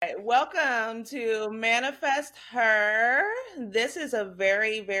Welcome to Manifest Her. This is a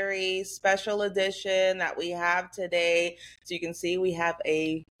very, very special edition that we have today. So you can see we have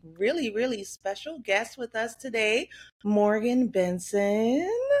a really, really special guest with us today, Morgan Benson.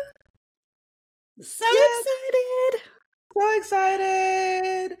 So excited. So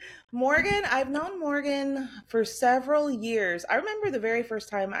excited. Morgan, I've known Morgan for several years. I remember the very first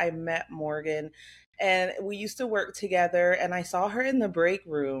time I met Morgan, and we used to work together, and I saw her in the break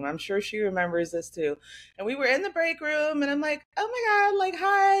room. I'm sure she remembers this too. And we were in the break room, and I'm like, oh my God, like,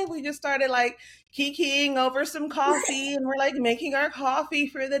 hi. We just started like kikiing over some coffee, and we're like making our coffee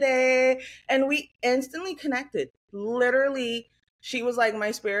for the day. And we instantly connected. Literally, she was like my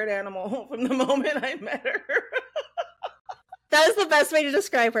spirit animal from the moment I met her. That is the best way to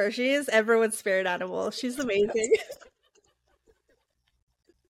describe her. She is everyone's spirit animal. She's amazing.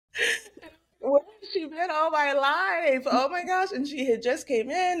 Where has she been all my life? Oh my gosh. And she had just came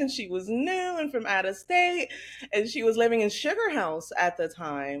in and she was new and from out of state and she was living in Sugar House at the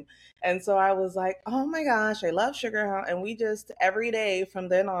time. And so I was like, oh my gosh, I love Sugar House. And we just every day from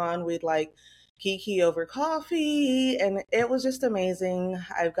then on, we'd like kiki over coffee and it was just amazing.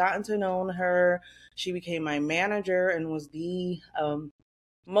 I've gotten to know her. She became my manager and was the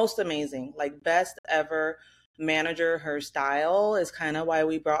most amazing, like best ever manager. Her style is kind of why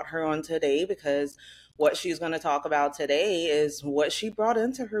we brought her on today, because what she's going to talk about today is what she brought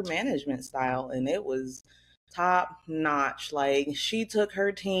into her management style, and it was top notch. Like, she took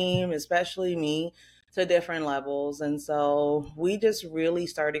her team, especially me, to different levels. And so we just really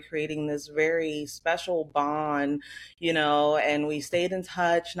started creating this very special bond, and we stayed in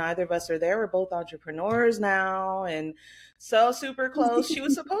touch. Neither of us are there. We're both entrepreneurs now and so super close. She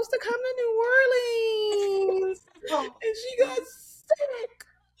was supposed to come to New Orleans and she got sick.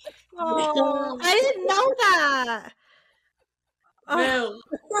 Oh, I didn't know that. No.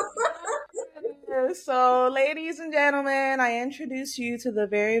 So, ladies and gentlemen, I introduce you to the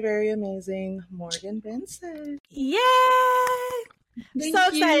very, very amazing Morgan Benson. Yay! Thank So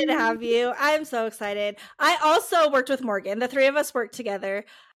excited you. to have you. I'm so excited. I also worked with Morgan. The three of us worked together.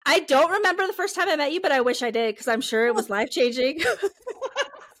 I don't remember the first time I met you, but I wish I did because I'm sure it was life-changing.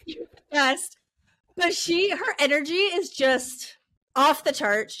 Yes. But her energy is just off the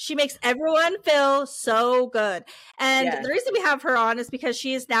charts. She makes everyone feel so good. And Yes. the reason we have her on is because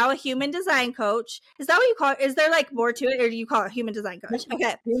she is now a human design coach. Is that what you call it? Is there like more to it, or do you call it human design coach?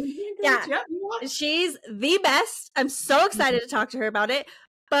 Okay. Yeah. Yep, you are. She's the best. I'm so excited to talk to her about it.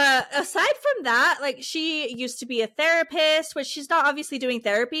 But aside from that, like, she used to be a therapist, which she's not obviously doing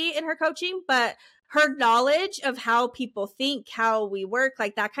therapy in her coaching, but her knowledge of how people think, how we work,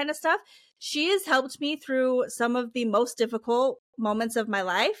 like that kind of stuff, she has helped me through some of the most difficult moments of my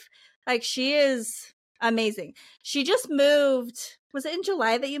life. Like, she is amazing. She just moved. Was it in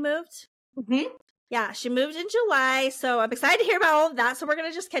July that you moved? Mm-hmm. Yeah, she moved in July. So I'm excited to hear about all of that. So we're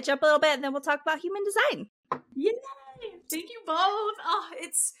going to just catch up a little bit and then we'll talk about human design. Yay! Thank you both. Oh,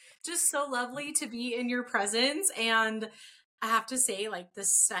 it's just so lovely to be in your presence. And I have to say, like, the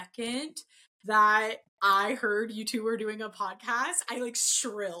second that I heard you two were doing a podcast, I like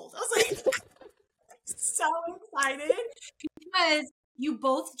shrilled. I was like so excited because you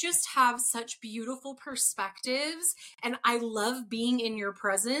both just have such beautiful perspectives, and I love being in your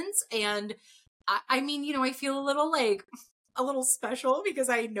presence. And I mean, I feel a little special because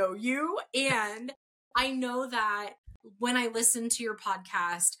I know you, and I know that when I listen to your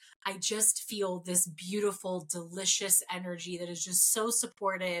podcast, I just feel this beautiful, delicious energy that is just so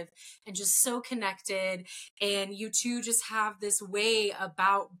supportive and just so connected. And you two just have this way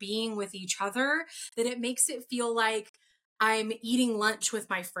about being with each other that it makes it feel like I'm eating lunch with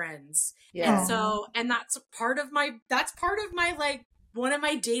my friends. Yeah. And so, and that's part of my like, one of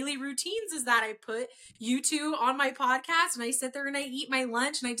my daily routines is that I put you two on my podcast and I sit there and I eat my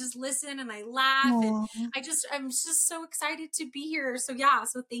lunch and I just listen and I laugh. Aww. And I'm just so excited to be here. So yeah,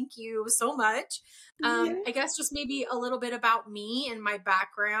 so thank you so much. I guess just maybe a little bit about me and my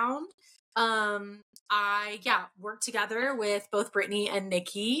background. I worked together with both Brittany and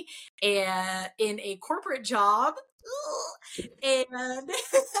Nikki and in a corporate job. And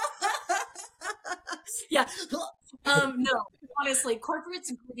yeah. No, honestly,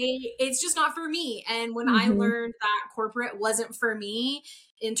 corporate's great. It's just not for me. And when I learned that corporate wasn't for me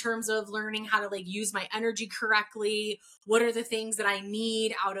in terms of learning how to like use my energy correctly, what are the things that I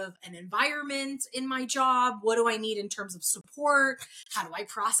need out of an environment in my job? What do I need in terms of support? How do I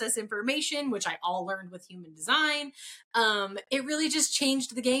process information, which I all learned with human design? It really just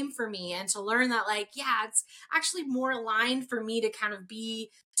changed the game for me. And to learn that, like, yeah, it's actually more aligned for me to kind of be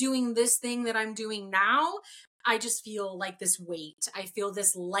doing this thing that I'm doing now. I just feel like this weight. I feel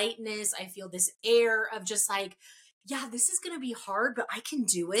this lightness. I feel this air of just like, yeah, this is going to be hard, but I can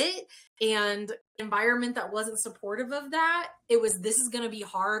do it. And environment that wasn't supportive of that, it was, this is going to be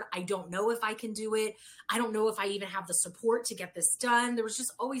hard. I don't know if I can do it. I don't know if I even have the support to get this done. There was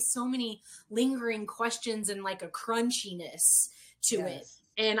just always so many lingering questions and like a crunchiness to it.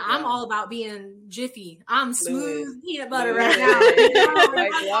 And I'm all about being jiffy. I'm smooth peanut butter right now.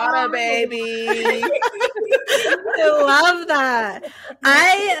 Like water, baby. I love that.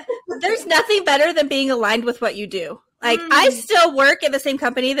 There's nothing better than being aligned with what you do. Like, I still work at the same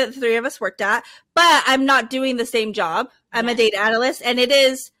company that the three of us worked at, but I'm not doing the same job. I'm a data analyst, and it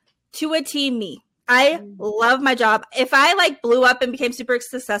is to a T me. I love my job. If I like blew up and became super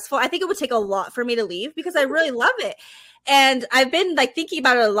successful, I think it would take a lot for me to leave because I really love it. And I've been like thinking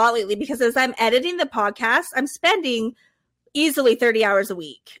about it a lot lately because as I'm editing the podcast, I'm spending easily 30 hours a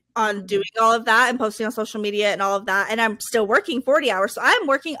week on doing all of that and posting on social media and all of that. And I'm still working 40 hours. So I'm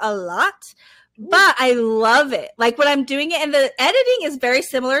working a lot, but I love it. Like when I'm doing it, and the editing is very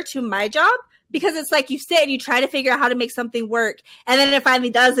similar to my job because it's like you sit and you try to figure out how to make something work. And then it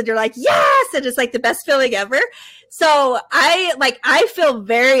finally does. And you're like, yes. And it's like the best feeling ever. So I feel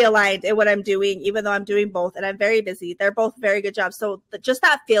very aligned in what I'm doing, even though I'm doing both and I'm very busy. They're both very good jobs. So just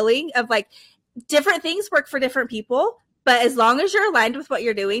that feeling of like different things work for different people. But as long as you're aligned with what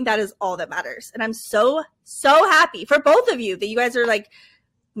you're doing, that is all that matters. And I'm so, so happy for both of you that you guys are like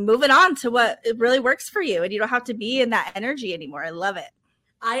moving on to what really works for you. And you don't have to be in that energy anymore. I love it.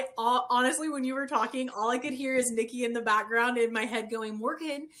 Honestly, when you were talking, all I could hear is Nikki in the background in my head going,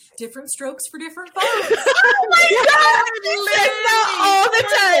 Morgan, different strokes for different folks. Oh my God! All the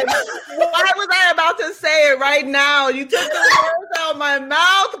time. Why was I about to say it right now? You took the words out of my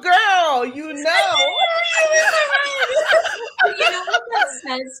mouth, girl. You know. You know what that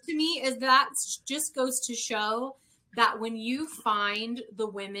says to me is that just goes to show that when you find the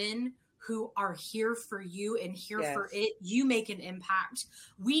women who are here for you and here for it, you make an impact.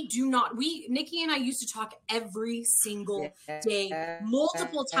 Nikki and I used to talk every single day,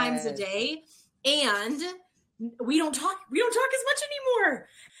 multiple times a day. And we don't talk as much anymore.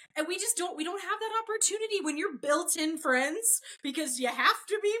 And we don't have that opportunity when you're built-in friends because you have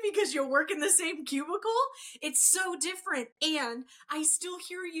to be because you work in the same cubicle. It's so different. And I still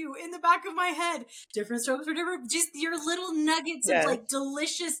hear you in the back of my head. Different strokes for different, just your little nuggets of like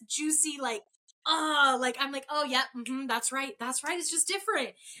delicious, juicy, like, I'm like, oh yeah, that's right. That's right. It's just different.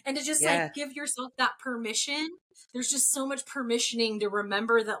 And to just like give yourself that permission. There's just so much permissioning to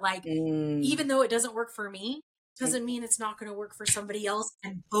remember that like, even though it doesn't work for me, doesn't mean it's not going to work for somebody else,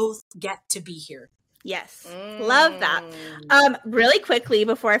 and both get to be here. Yes. Love that. Really quickly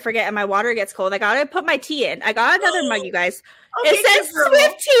before I forget and my water gets cold, I got to put my tea in. I got another mug, you guys. Okay, it says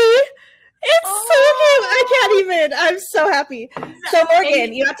Swift Tea. It's so cute. I can't even. I'm so happy. So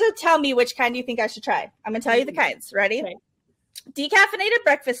Morgan, you have to tell me which kind you think I should try. I'm going to tell you the kinds. Ready? Okay. Decaffeinated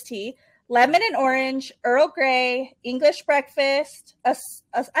breakfast tea, lemon and orange, Earl Grey, English breakfast. I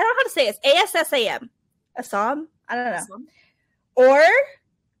don't know how to say it. It's ASSAM. Assam? I don't know. Assam. Or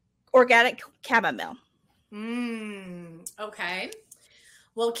organic chamomile. Okay.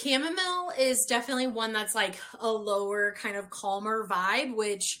 Well, chamomile is definitely one that's like a lower kind of calmer vibe,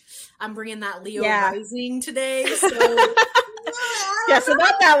 which I'm bringing that Leo rising today. So yes,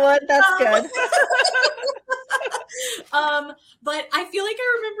 about that one. That's good. But I feel like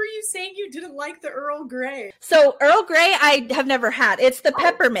I remember you saying you didn't like the Earl Grey. So Earl Grey, I have never had. It's the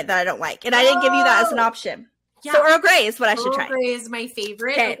peppermint that I don't like, and I didn't give you that as an option. Yeah. So Earl Grey is what I should try. Earl Grey is my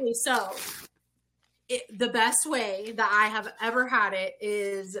favorite. Okay, so the best way that I have ever had it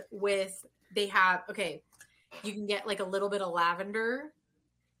is you can get like a little bit of lavender.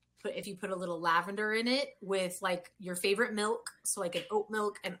 But if you put a little lavender in it with like your favorite milk, so like an oat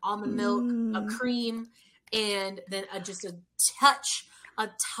milk, an almond milk, a cream, and then just a touch of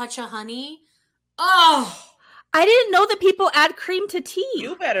honey. Oh, I didn't know that people add cream to tea.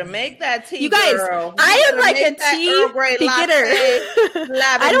 You better make that tea, you guys. Girl. I am like a tea beginner.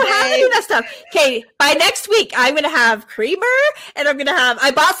 I don't have any of that stuff. Okay, by next week, I'm going to have creamer, and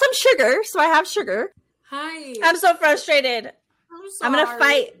I bought some sugar, so I have sugar. Hi. I'm so frustrated. I'm going to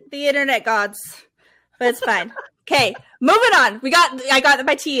fight the internet gods, but it's fine. Okay, moving on. I got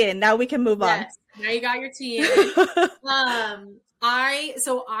my tea in. Now we can move on. Now you got your tea in.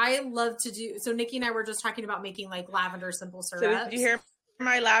 I love to do, so Nikki and I were just talking about making like lavender simple syrup. So did you hear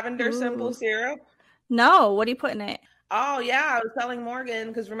my lavender simple syrup? No, what do you put in it? Oh yeah, I was telling Morgan,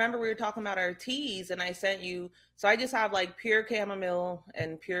 because remember we were talking about our teas and I sent you, so I just have like pure chamomile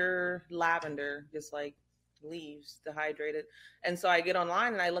and pure lavender, just like leaves dehydrated. And so I get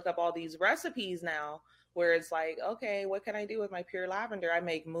online and I look up all these recipes now where it's like, okay, what can I do with my pure lavender? I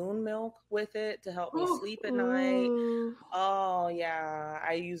make moon milk with it to help me sleep at night. Ooh. Oh yeah,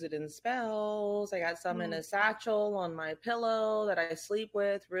 I use it in spells. I got some in a satchel on my pillow that I sleep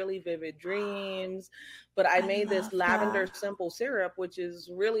with, really vivid dreams. But I made this lavender simple syrup, which is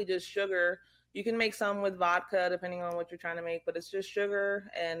really just sugar. You can make some with vodka depending on what you're trying to make, but it's just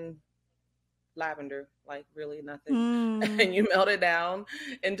sugar and lavender, like really nothing. And you melt it down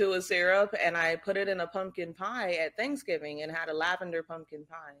into a syrup, and I put it in a pumpkin pie at Thanksgiving and had a lavender pumpkin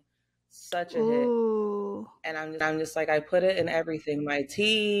pie. Such a hit. And I'm just like, I put it in everything, my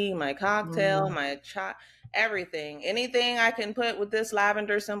tea, my cocktail, my chai, everything. Anything I can put with this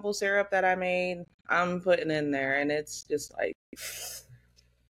lavender simple syrup that I made, I'm putting in there. And it's just like,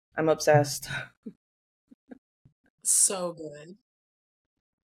 I'm obsessed. So good.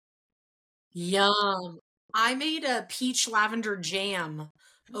 Yum. I made a peach lavender jam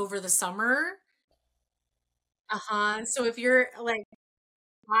over the summer. So if you're like,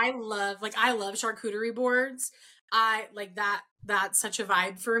 I love charcuterie boards. I like that. That's such a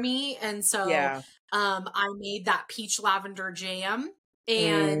vibe for me. And so, Yeah. I made that peach lavender jam.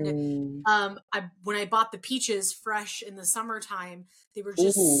 And when I bought the peaches fresh in the summertime, they were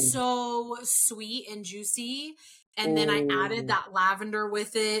just so sweet and juicy. And then I added that lavender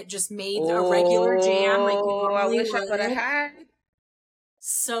with it, just made a regular jam like you normally I wish I would have had.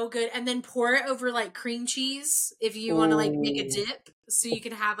 So good. And then pour it over like cream cheese if you want to like make a dip. So you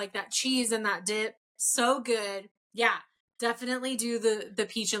can have like that cheese and that dip. So good. Yeah. Definitely do the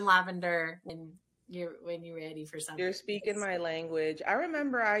peach and lavender when you're ready for something. You're speaking my language. I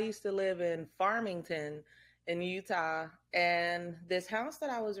remember I used to live in Farmington in Utah, and this house that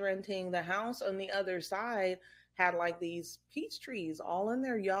I was renting, the house on the other side had like these peach trees all in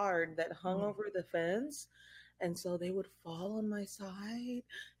their yard that hung over the fence. And so they would fall on my side,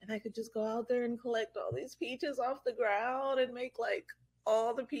 and I could just go out there and collect all these peaches off the ground and make like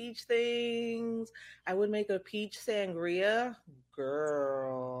all the peach things. I would make a peach sangria.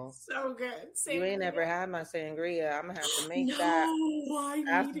 Girl. So good. You ain't never had my sangria. I'm going to have to make that.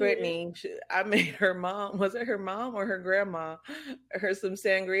 Ask Brittany. I made her mom. Was it her mom or her grandma? Her some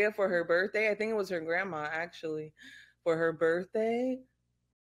sangria for her birthday. I think it was her grandma, actually, for her birthday.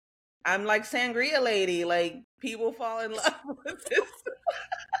 I'm like sangria lady. Like, people fall in love with this.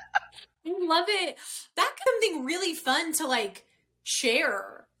 I love it. That's something really fun to like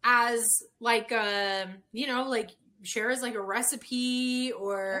share as like like share as like a recipe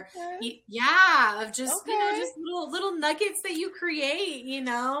or of just just little nuggets that you create. I'm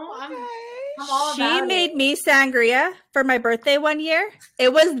all about She made me sangria for my birthday one year.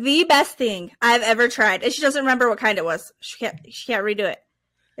 It was the best thing I've ever tried, and she doesn't remember what kind it was. She can't redo it.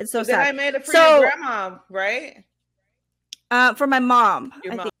 It's so sad. Then I made it for your grandma, right? For my mom.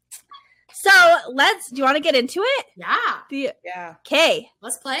 Your mom. So do you want to get into it? Yeah. Okay.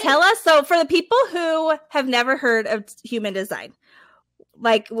 Let's play. Tell us. So for the people who have never heard of human design,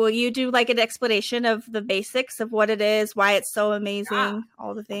 like, will you do like an explanation of the basics of what it is, why it's so amazing,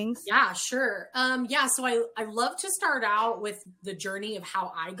 all the things? Yeah, sure. So I love to start out with the journey of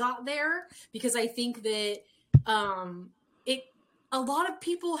how I got there, because I think that a lot of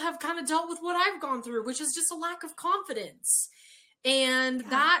people have kind of dealt with what I've gone through, which is just a lack of confidence. And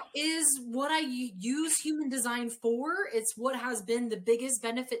that is what I use human design for. It's what has been the biggest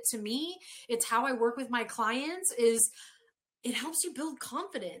benefit to me. It's how I work with my clients. Is it helps you build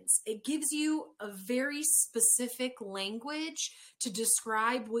confidence. It gives you a very specific language to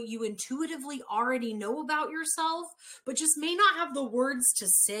describe what you intuitively already know about yourself, but just may not have the words to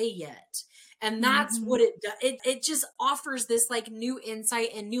say yet. And that's what it does. It just offers this like new insight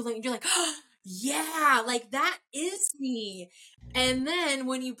and new language. You're like, oh, yeah, like that is me. And then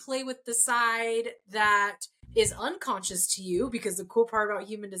when you play with the side that is unconscious to you, because the cool part about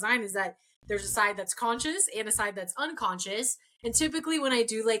human design is that there's a side that's conscious and a side that's unconscious. And typically when I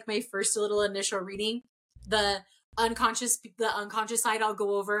do like my first little initial reading, the unconscious side I'll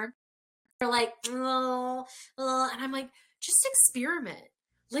go over. They're like, and I'm like, just experiment.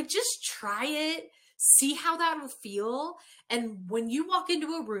 Like, just try it. See how that will feel. And when you walk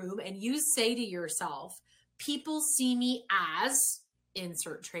into a room and you say to yourself, people see me as,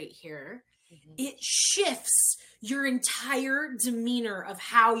 insert trait here, it shifts your entire demeanor of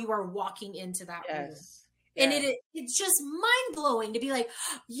how you are walking into that room. And it's just mind-blowing to be like,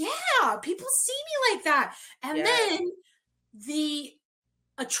 yeah, people see me like that. And then the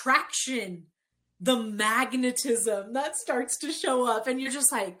attraction, the magnetism that starts to show up, and you're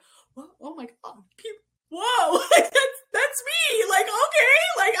just like, oh my God, whoa, that's me. Like, okay,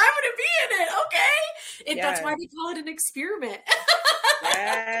 like I'm gonna be in it. Okay. That's why they call it an experiment.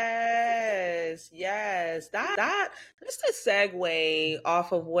 Yes. That just a segue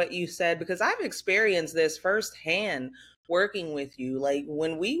off of what you said, because I've experienced this firsthand working with you. Like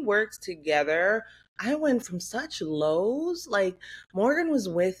when we worked together, I went from such lows. Like Morgan was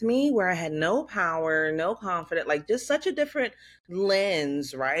with me where I had no power, no confidence, like just such a different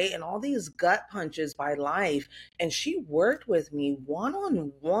lens, right? And all these gut punches by life. And she worked with me one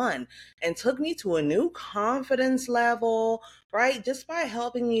on one and took me to a new confidence level, right? Just by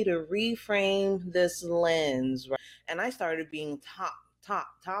helping me to reframe this lens, right? And I started being top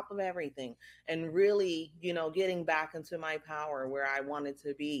of everything and really, getting back into my power where I wanted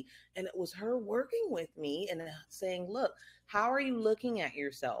to be. And it was her working with me and saying, look, how are you looking at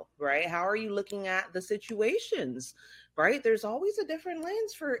yourself, right? How are you looking at the situations, right? There's always a different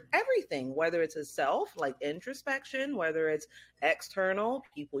lens for everything, whether it's a self, like introspection, whether it's external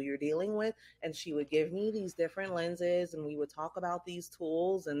people you're dealing with. And she would give me these different lenses and we would talk about these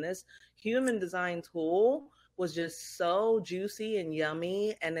tools. And this human design tool was just so juicy and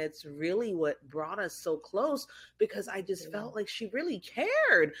yummy. And it's really what brought us so close, because I just felt like she really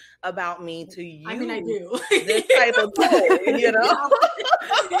cared about me to use I do. this type of tool,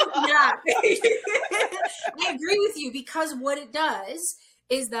 Yeah. I agree with you, because what it does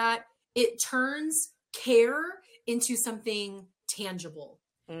is that it turns care into something tangible,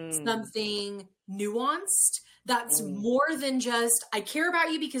 something nuanced. That's more than just, I care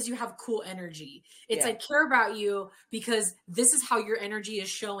about you because you have cool energy. It's I care about you because this is how your energy is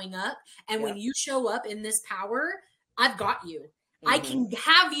showing up. And when you show up in this power, I've got you. I can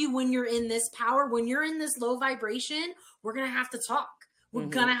have you when you're in this power. When you're in this low vibration, we're going to have to talk. We're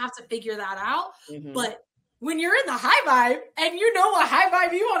going to have to figure that out. But when you're in the high vibe and you know what high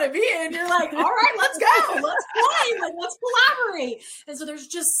vibe you want to be in, you're like, all right, let's go. Let's play. Like, let's collaborate. And so there's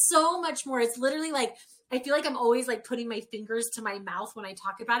just so much more. It's literally like, I feel like I'm always like putting my fingers to my mouth when I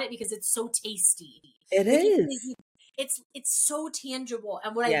talk about it, because it's so tasty. It is. It's so tangible.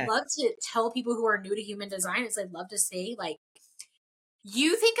 And what I love to tell people who are new to human design is, I'd love to say, like,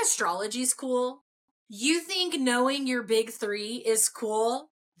 you think astrology is cool? You think knowing your big three is cool?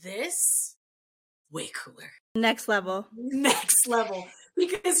 This, way cooler. Next level. Next level.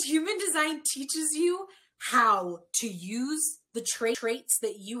 Because human design teaches you how to use the traits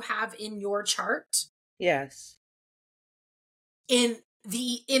that you have in your chart. Yes. In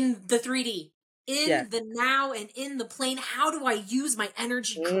the 3D, in the now and in the plane. How do I use my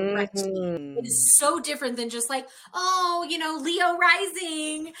energy correctly? It is so different than just like, oh, Leo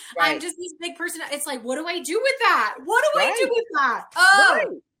rising. Right. I'm just this big person. It's like, what do I do with that? What do I do with that?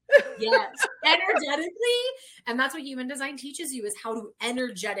 Oh, yes, energetically. And that's what human design teaches you, is how to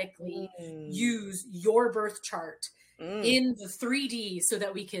energetically use your birth chart in the 3D so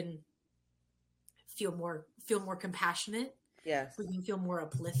that we can feel more compassionate. Yes. We can feel more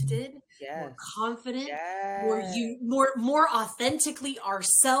uplifted, more confident, yes. more authentically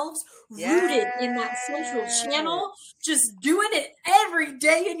ourselves, rooted in that social channel, just doing it every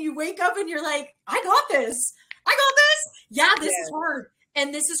day. And you wake up and you're like, I got this. Yeah, this is hard.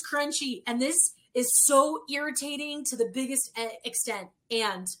 And this is crunchy. And this is so irritating to the biggest extent.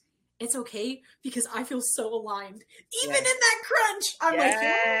 And it's okay, because I feel so aligned. Even in that crunch, I'm like,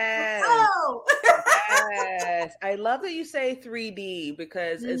 oh. Yes. I love that you say 3D,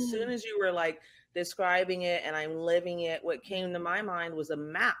 because as soon as you were like describing it and I'm living it, what came to my mind was a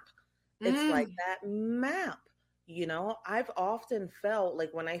map. It's like that map. I've often felt like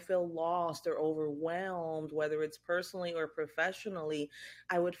when I feel lost or overwhelmed, whether it's personally or professionally,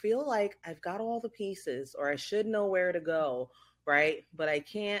 I would feel like I've got all the pieces, or I should know where to go. Right. But I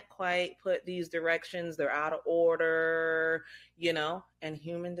can't quite put these directions. They're out of order, and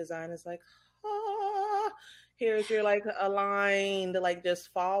human design is like, here's your like aligned, like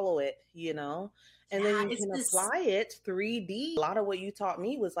just follow it, and then you can apply it 3D. A lot of what you taught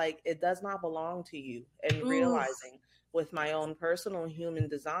me was like, it does not belong to you, and realizing with my own personal human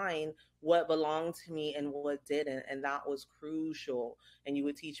design what belonged to me and what didn't. And that was crucial. And you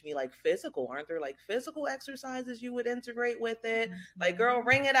would teach me like physical, aren't there like physical exercises you would integrate with it? Like, girl,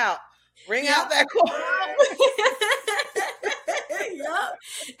 ring it out. Ring out that core.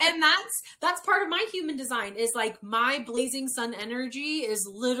 And that's part of my human design, is like my blazing sun energy is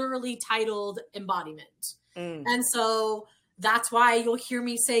literally titled embodiment. And so that's why you'll hear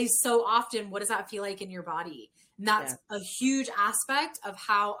me say so often, what does that feel like in your body? And that's a huge aspect of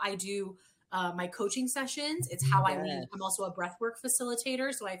how I do my coaching sessions. It's how I lead. I'm also a breathwork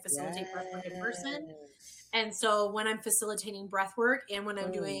facilitator, so I facilitate breathwork in person. And so when I'm facilitating breathwork and when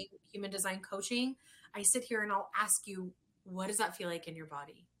I'm doing human design coaching, I sit here and I'll ask you, what does that feel like in your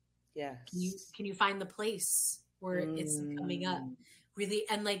body? Yes. Can you find the place where it's coming up? really,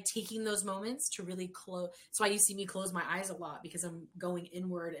 and like taking those moments to really close. That's why you see me close my eyes a lot, because I'm going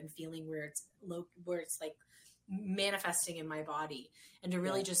inward and feeling where it's low, where it's like manifesting in my body, and to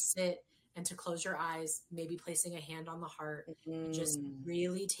really just sit and to close your eyes, maybe placing a hand on the heart, and just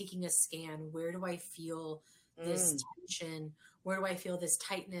really taking a scan. Where do I feel this tension? Where do I feel this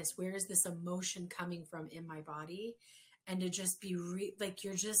tightness? Where is this emotion coming from in my body? And to just be like,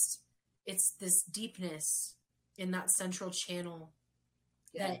 it's this deepness in that central channel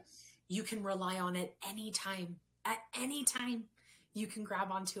that you can rely on at any time. At any time, you can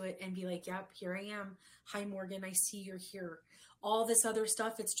grab onto it and be like, yep, here I am. Hi, Morgan, I see you're here. All this other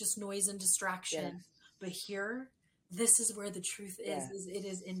stuff, it's just noise and distraction. Yes. But here, this is where the truth is it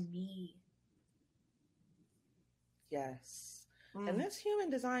is in me. Yes. And this human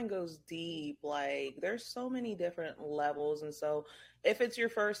design goes deep. Like, there's so many different levels. And so if it's your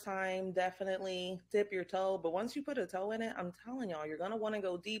first time, definitely dip your toe. But once you put a toe in it, I'm telling y'all, you're going to want to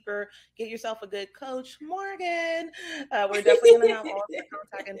go deeper. Get yourself a good coach, Morgan. We're definitely going to have all the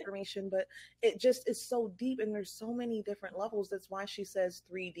contact information. But it just is so deep. And there's so many different levels. That's why she says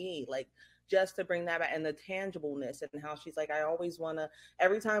 3D. Like, just to bring that back, and the tangibleness, and how she's like, I always want to,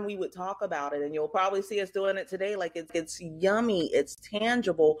 every time we would talk about it, and you'll probably see us doing it today, like it's yummy, it's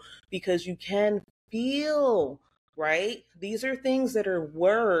tangible, because you can feel, right? These are things that are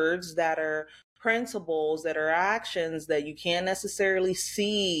words, that are principles, that are actions that you can't necessarily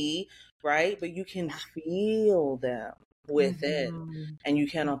see, right? But you can feel them within, and you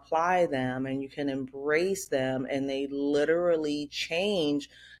can apply them, and you can embrace them, and they literally change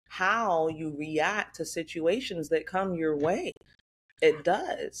how you react to situations that come your way. It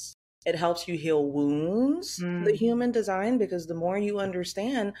does. It helps you heal wounds, the human design, because the more you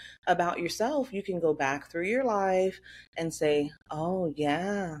understand about yourself, you can go back through your life and say, oh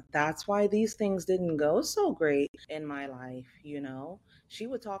yeah, that's why these things didn't go so great in my life. You know, she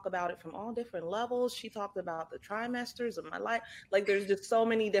would talk about it from all different levels. She talked about the trimesters of my life. Like, there's just so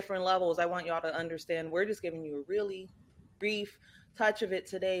many different levels. I want y'all to understand. We're just giving you a really brief touch of it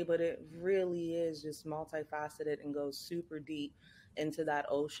today, but it really is just multifaceted and goes super deep into that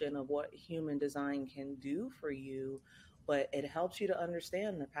ocean of what human design can do for you. But it helps you to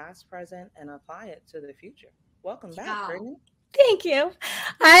understand the past, present, and apply it to the future. Welcome back, Brittany. Thank you.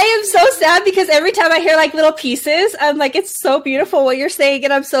 I am so sad because every time I hear like little pieces, I'm like, it's so beautiful what you're saying,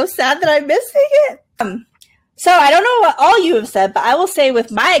 and I'm so sad that I'm missing it. So I don't know what all you have said, but I will say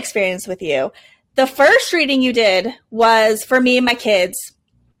with my experience with you, the first reading you did was for me and my kids.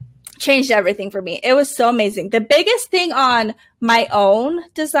 Changed everything for me. It was so amazing. The biggest thing on my own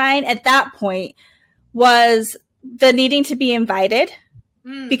design at that point was the needing to be invited,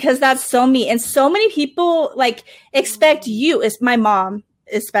 because that's so me. And so many people like expect you, as my mom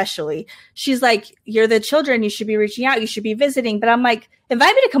especially. She's like, you're the children. You should be reaching out. You should be visiting. But I'm like,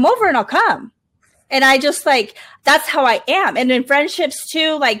 invite me to come over and I'll come. And I just like, that's how I am. And in friendships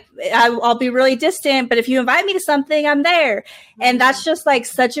too, like I'll be really distant, but if you invite me to something, I'm there. And that's just like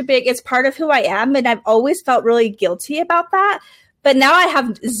such a big, it's part of who I am. And I've always felt really guilty about that. But now I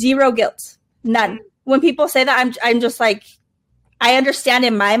have zero guilt, none. When people say that, I'm just like, I understand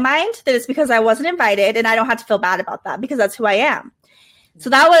in my mind that it's because I wasn't invited, and I don't have to feel bad about that because that's who I am. So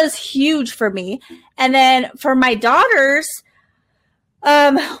that was huge for me. And then for my daughters,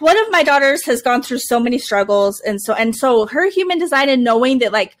 one of my daughters has gone through so many struggles, and so her human design, and knowing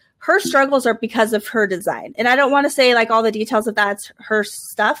that like her struggles are because of her design. And I don't want to say like all the details of that's her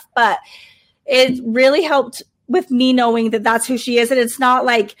stuff, but it really helped with me knowing that that's who she is. And it's not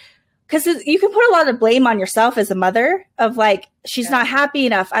like, because you can put a lot of blame on yourself as a mother of like, she's not happy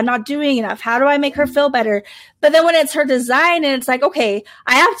enough. I'm not doing enough. How do I make her feel better? But then when it's her design and it's like, okay,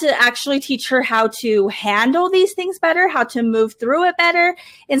 I have to actually teach her how to handle these things better, how to move through it better,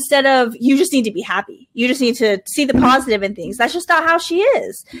 instead of you just need to be happy. You just need to see the positive in things. That's just not how she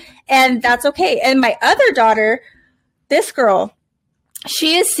is. And that's okay. And my other daughter, this girl,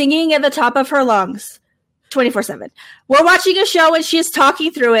 she is singing at the top of her lungs 24/7. We're watching a show and she is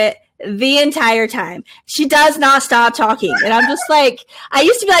talking through it the entire time. She does not stop talking. And I'm just like, I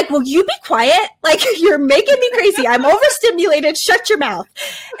used to be like, will you be quiet? Like, you're making me crazy. I'm overstimulated. Shut your mouth.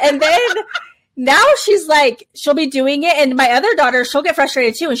 And then now she's like, she'll be doing it. And my other daughter, she'll get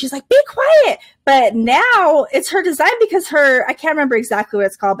frustrated too. And she's like, be quiet. But now it's her design because I can't remember exactly what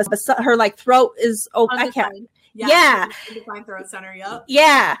it's called, but her like throat is, I can't. Yeah. Define throat center. Yep.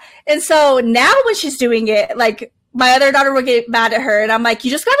 Yeah. And so now when she's doing it, like, my other daughter would get mad at her, and I'm like,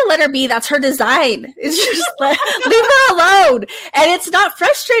 you just got to let her be. That's her design. It's just leave her alone. And it's not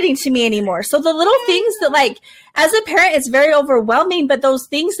frustrating to me anymore. So the little things that, like, as a parent, it's very overwhelming. But those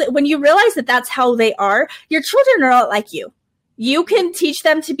things that when you realize that that's how they are, your children are not like you. you can teach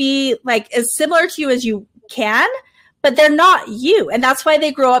them to be like as similar to you as you can, but they're not you. And that's why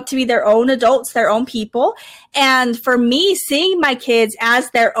they grow up to be their own adults, their own people. And for me, seeing my kids as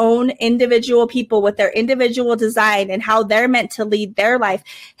their own individual people with their individual design and how they're meant to lead their life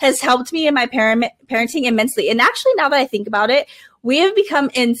has helped me in my parenting immensely. And actually, now that I think about it, we have become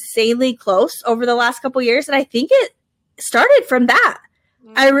insanely close over the last couple of years. And I think it started from that.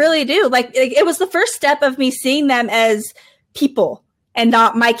 I really do. Like, it was the first step of me seeing them as people and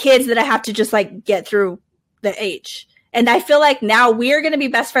not my kids that I have to just like get through the age. And I feel like now we are going to be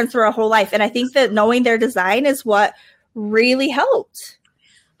best friends for our whole life. And I think that knowing their design is what really helped.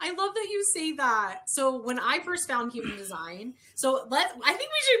 I love that you say that. So when I first found human design, I think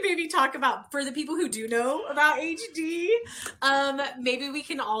we should maybe talk about, for the people who do know about HD, maybe we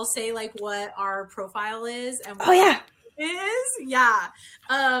can all say like what our profile is and what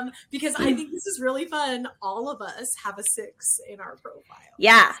because I think this is really fun. All of us have a 6 in our profile.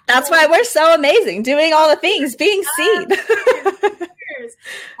 Yeah, that's why we're so amazing, doing all the things, being seen.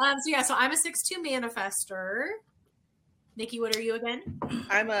 So I'm a 6-2 manifester. Nikki, what are you again?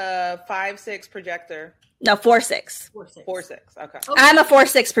 I'm a 5-6 projector. No, 4-6. 4-6. Okay. I'm a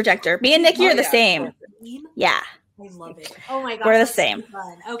 4-6 projector. Me and Nikki are the same. Yeah. I love it. Oh my gosh. We're the same.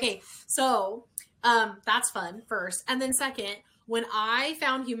 Fun. Okay. So that's fun first. And then second, when I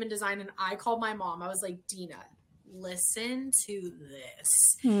found human design and I called my mom, I was like, Dina, listen to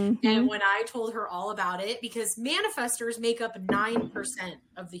this. Mm-hmm. And when I told her all about it, because manifestors make up 9%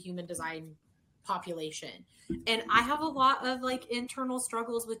 of the human design population. And I have a lot of like internal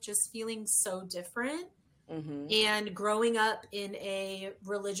struggles with just feeling so different. Mm-hmm. And growing up in a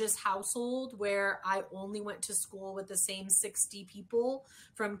religious household where I only went to school with the same 60 people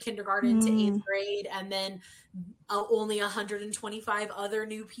from kindergarten to 8th grade, and then only 125 other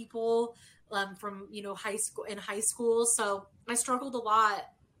new people from high school. So I struggled a lot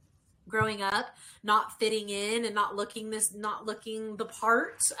growing up, not fitting in and not looking the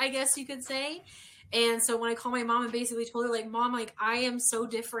part, I guess you could say. And so when I called my mom and basically told her, like, Mom, like, I am so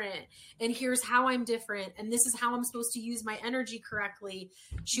different and here's how I'm different and this is how I'm supposed to use my energy correctly,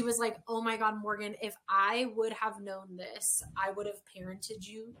 she was like, oh my God, Morgan, if I would have known this, I would have parented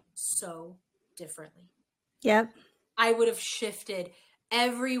you so differently. Yep. I would have shifted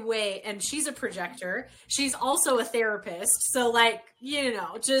every way. And she's a projector. She's also a therapist. So like,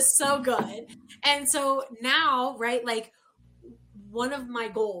 just so good. And so now, right, like one of my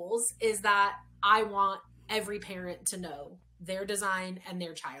goals is that I want every parent to know their design and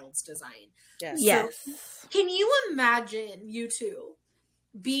their child's design. Yes. So, can you imagine you two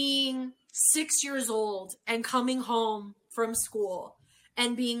being 6 years old and coming home from school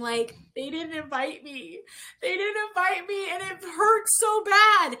and being like, they didn't invite me. They didn't invite me and it hurts so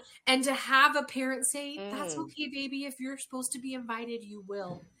bad. And to have a parent say, that's okay, baby. If you're supposed to be invited, you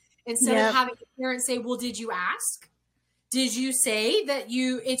will. Instead of having a parent say, well, did you ask? Did you say that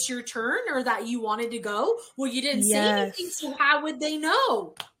it's your turn or that you wanted to go? Well, you didn't say anything, so how would they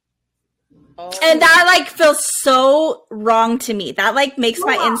know? Oh. And that like feels so wrong to me. That like makes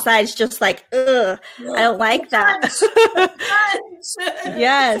my insides just like, ugh. I don't like that.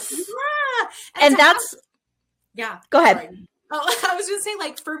 Yes. Yeah. And that's Go ahead. Sorry. Oh, I was gonna say,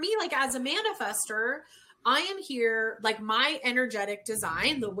 like, for me, like as a manifester, I am here, like my energetic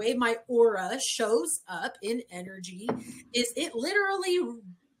design, the way my aura shows up in energy is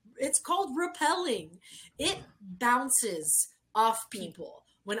it's called repelling. It bounces off people.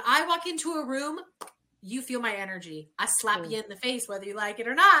 When I walk into a room, you feel my energy. I slap you in the face, whether you like it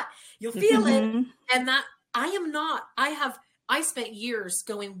or not, you'll feel it. And that I spent years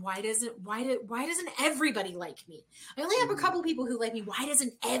going, why doesn't everybody like me? I only have a couple people who like me. Why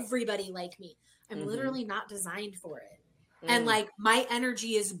doesn't everybody like me? I'm literally not designed for it. And like my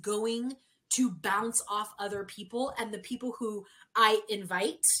energy is going to bounce off other people, and the people who I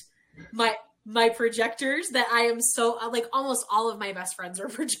invite, my projectors that I am so like, almost all of my best friends are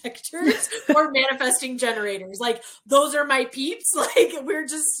projectors or manifesting generators. Like those are my peeps. Like we're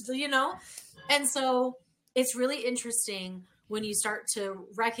just, and so it's really interesting when you start to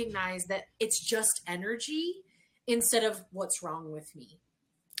recognize that it's just energy instead of what's wrong with me.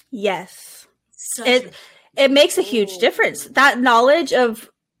 Yes. It makes a huge difference. That knowledge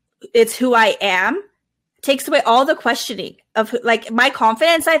of it's who I am takes away all the questioning of like my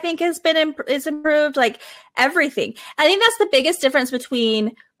confidence. I think is improved, like everything. I think that's the biggest difference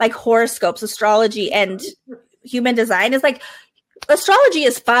between like horoscopes, astrology, and human design is like astrology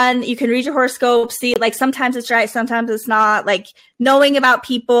is fun. You can read your horoscope, see like sometimes it's right, sometimes it's not. Like knowing about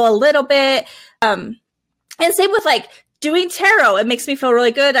people a little bit, and same with like doing tarot, it makes me feel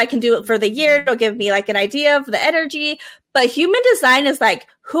really good. I can do it for the year. It'll give me like an idea of the energy. But human design is like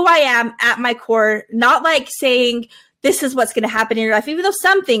who I am at my core, not like saying this is what's going to happen in your life, even though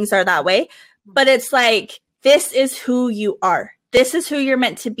some things are that way. But it's like, this is who you are. This is who you're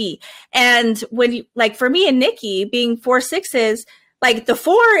meant to be. And when you, like for me and Nikki being 4/6s, like the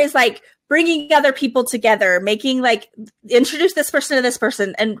 4 is like bringing other people together, making like, introduce this person to this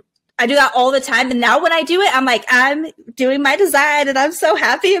person. And I do that all the time. And now when I do it, I'm like, I'm doing my design and I'm so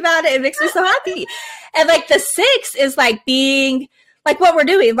happy about it. It makes me so happy. And like the 6 is like being like what we're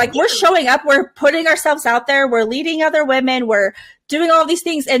doing. Like we're showing up, we're putting ourselves out there, we're leading other women, we're doing all these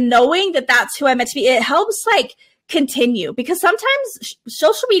things, and knowing that that's who I'm meant to be. It helps like continue, because sometimes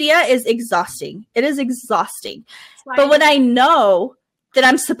social media is exhausting. It is exhausting. But when I know that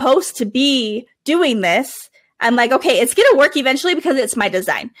I'm supposed to be doing this, I'm like, okay, it's going to work eventually because it's my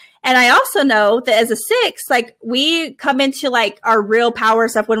design. And I also know that as a 6, like we come into like our real power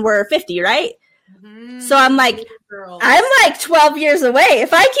stuff when we're 50, right? Mm-hmm. So I'm like, I'm like 12 years away.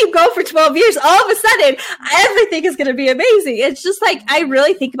 If I keep going for 12 years, all of a sudden everything is going to be amazing. It's just like, I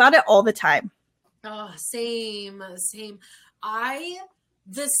really think about it all the time. Oh, same.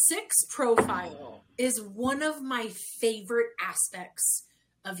 The 6 profile is one of my favorite aspects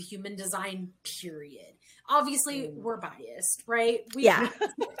of human design, period. Obviously, we're biased, right? Yeah.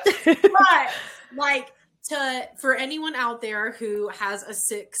 But like for anyone out there who has a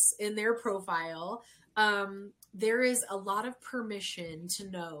 6 in their profile, there is a lot of permission to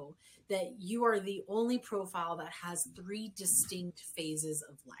know that you are the only profile that has 3 distinct phases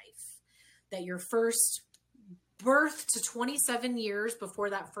of life. That your first birth to 27 years before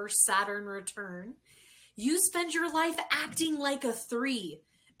that first Saturn return, you spend your life acting like a 3.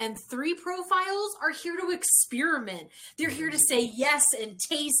 And 3 profiles are here to experiment. They're here to say yes and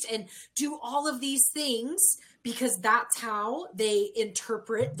taste and do all of these things, because that's how they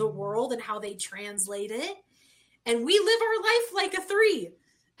interpret the world and how they translate it. And we live our life like a 3.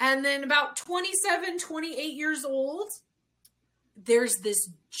 And then about 27, 28 years old, there's this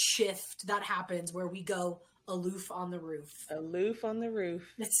shift that happens where we go aloof on the roof. Aloof on the roof.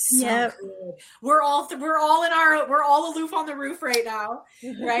 It's so good. We're all aloof on the roof right now,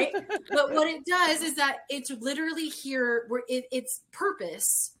 right? But what it does is that it's literally here where its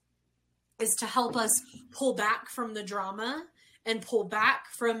purpose is to help us pull back from the drama and pull back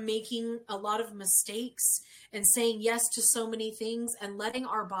from making a lot of mistakes and saying yes to so many things and letting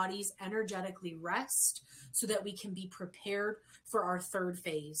our bodies energetically rest so that we can be prepared for our 3rd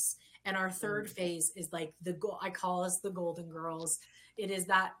phase. And our 3rd phase is like I call us the Golden Girls. It is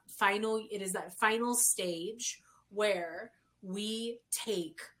that final stage where we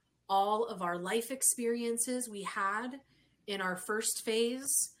take all of our life experiences we had in our first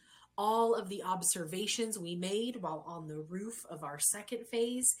phase, all of the observations we made while on the roof of our 2nd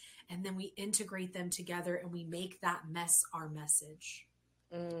phase, and then we integrate them together and we make that mess our message.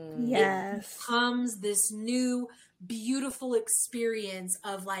 Yes. It becomes this new beautiful experience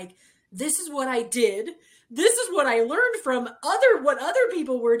of like, this is what I did. This is what I learned from what other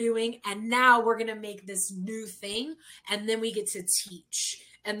people were doing. And now we're going to make this new thing. And then we get to teach.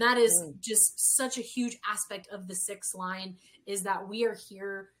 And that is just such a huge aspect of the 6 line, is that we are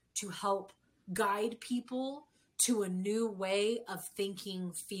here to help guide people to a new way of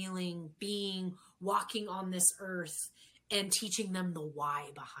thinking, feeling, being, walking on this earth, and teaching them the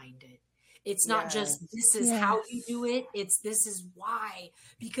why behind it. It's not just this is how you do it. It's this is why.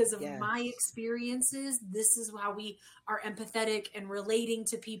 Because of my experiences, this is how we are empathetic and relating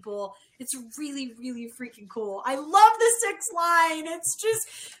to people. It's really, really freaking cool. I love the 6 line. It's just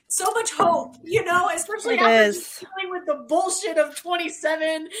so much hope, especially after dealing with the bullshit of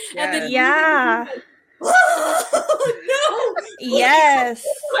 27 and then no. Yes.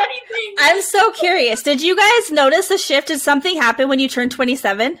 I'm so curious. Did you guys notice a shift? Did something happen when you turned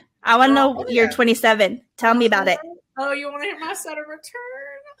 27? I want to know you're 27. Tell me about it. Oh, you want to hear my set of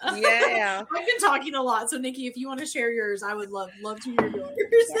return? Yeah. I've been talking a lot. So Nikki, if you want to share yours, I would love to hear yours.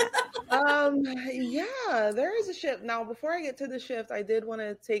 Yeah, there is a shift. Now, before I get to the shift, I did want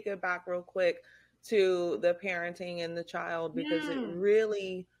to take it back real quick to the parenting and the child, because it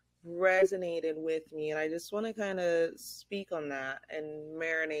really resonated with me, and I just want to kind of speak on that and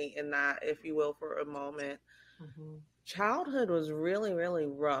marinate in that, if you will, for a moment. Childhood was really, really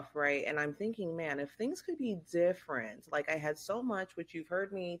rough, right? And I'm thinking, man, if things could be different, like I had so much, which you've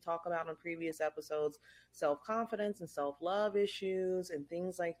heard me talk about in previous episodes, self-confidence and self-love issues and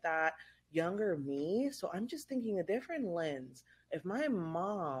things like that, younger me. So I'm just thinking a different lens. If my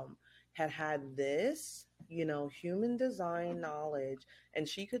mom had this, human design knowledge. And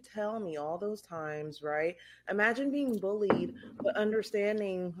she could tell me all those times, right? Imagine being bullied, but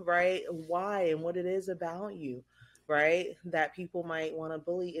understanding, right, why and what it is about you, right? That people might want to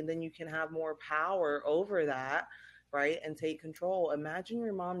bully, and then you can have more power over that, right? And take control. Imagine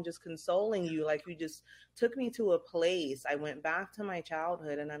your mom just consoling you, like, you just took me to a place. I went back to my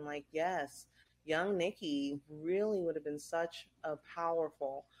childhood, and I'm like, yes, young Nikki really would have been such a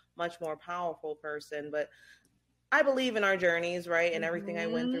powerful, much more powerful person. But I believe in our journeys, right? And everything I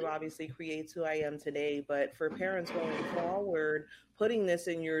went through obviously creates who I am today. But for parents going forward, putting this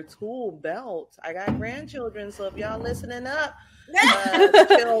in your tool belt, I got grandchildren, so if y'all listening up,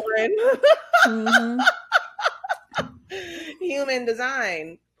 children, human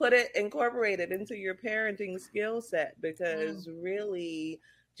design, incorporate it into your parenting skill set, because really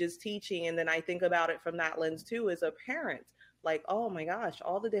just teaching. And then I think about it from that lens too, as a parent, like, oh my gosh,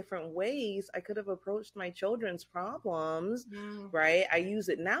 all the different ways I could have approached my children's problems, right? I use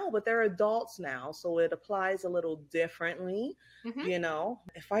it now, but they're adults now, so it applies a little differently.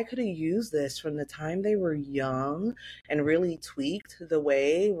 If I could have used this from the time they were young and really tweaked the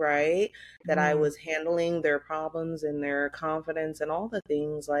way, right, that I was handling their problems and their confidence and all the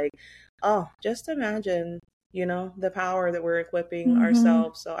things, like, oh, just imagine the power that we're equipping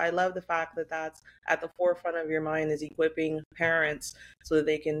ourselves. So I love the fact that that's at the forefront of your mind, is equipping parents so that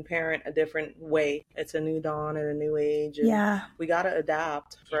they can parent a different way. It's a new dawn and a new age. And we got to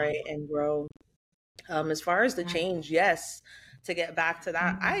adapt, right, and grow. As far as the change, yes, to get back to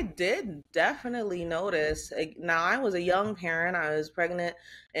that, I did definitely notice. Now, I was a young parent. I was pregnant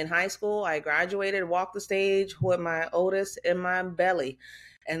in high school. I graduated, walked the stage with my oldest in my belly.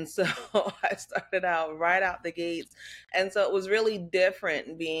 And so I started out right out the gates. And so it was really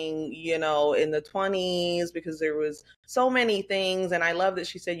different being, in the 20s, because there was so many things. And I love that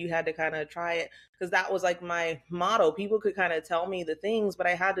she said you had to kind of try it, because that was like my motto. People could kind of tell me the things, but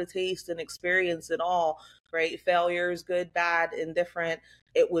I had to taste and experience it all, right? Failures, good, bad, indifferent.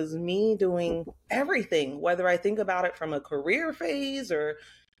 It was me doing everything, whether I think about it from a career phase or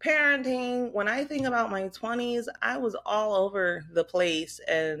parenting. When I think about my 20s, I was all over the place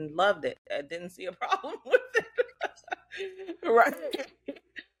and loved it. I didn't see a problem with it. Right.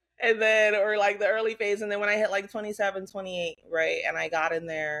 And then, or like the early phase. And then when I hit like 27, 28, right, and I got in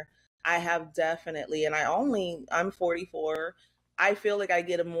there, I have definitely, and I'm 44. I feel like I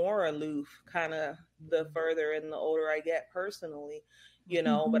get more aloof kind of the further and the older I get personally.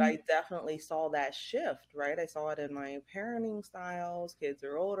 But I definitely saw that shift, right? I saw it in my parenting styles. Kids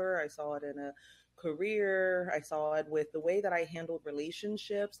are older. I saw it in a career. I saw it with the way that I handled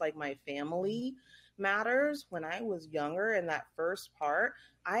relationships, like my family matters. When I was younger, in that first part,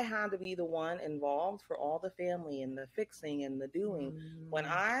 I had to be the one involved for all the family and the fixing and the doing. When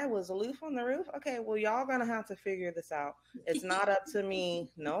I was aloof on the roof, okay, well, y'all gonna have to figure this out. It's not up to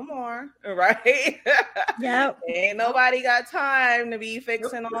me no more, right? Yep. Ain't nobody got time to be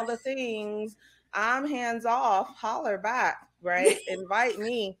fixing all the things. I'm hands off. Holler back, right? Invite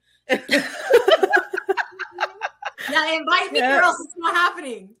me. Yeah, invite me, or else it's not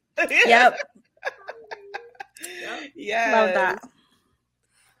happening. Yep. Yeah. Love that.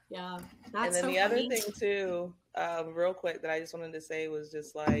 Yeah. And then the other thing too, real quick, that I just wanted to say was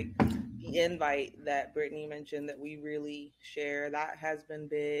just like the invite that Brittany mentioned that we really share. That has been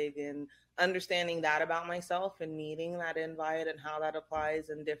big, and understanding that about myself and needing that invite and how that applies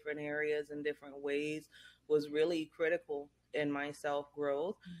in different areas and different ways was really critical in my self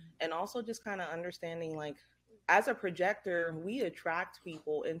growth. And also just kind of understanding, like, as a projector, we attract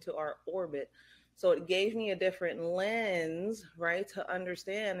people into our orbit. So it gave me a different lens, right, to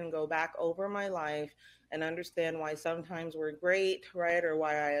understand and go back over my life and understand why sometimes we're great, right, or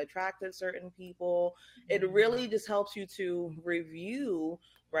why I attracted certain people. It really just helps you to review,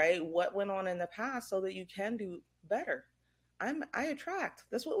 right, what went on in the past so that you can do better. I attract.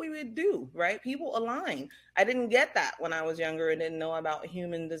 That's what we would do, right? People align. I didn't get that when I was younger and didn't know about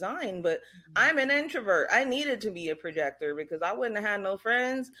human design, but I'm an introvert. I needed to be a projector because I wouldn't have had no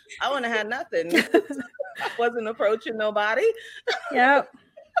friends. I wouldn't have had nothing. I wasn't approaching nobody. Yep.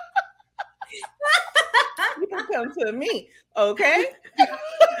 You can come to me, okay?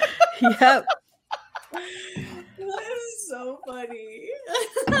 Yep. That is so funny.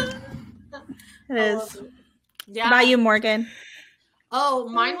 It is. Yeah. How about you, Morgan? Oh,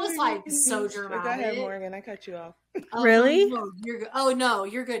 mine was like so dramatic. Go ahead, Morgan. I cut you off. Really? No, you're good. Oh no,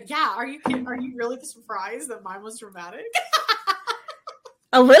 you're good. Yeah. Are you really surprised that mine was dramatic?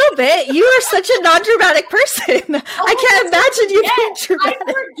 A little bit. You are such a non-dramatic person. I can't imagine you being dramatic.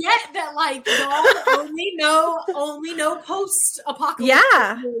 I forget that, like, y'all only know post-apocalyptic.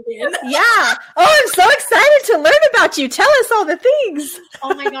 Yeah. Yeah. Oh, I'm so excited to learn about you. Tell us all the things.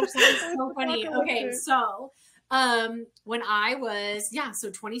 Oh my gosh, that is so funny. Okay, so when I was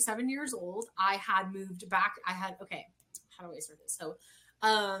 27 years old, I had moved back. How do I start this? So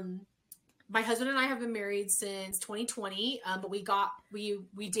my husband and I have been married since 2020, but we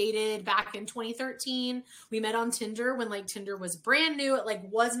dated back in 2013. We met on Tinder when like Tinder was brand new. It like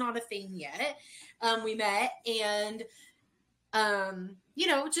was not a thing yet. We met and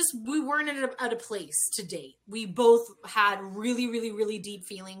just we weren't at a place to date. We both had really, really, really deep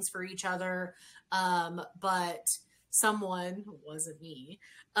feelings for each other. But someone, wasn't me,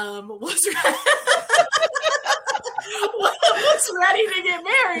 was ready to get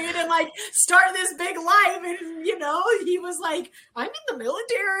married and like start this big life. And, he was like, I'm in the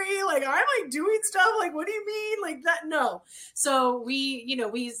military. Like, I'm like doing stuff. Like, what do you mean? Like that? No. So we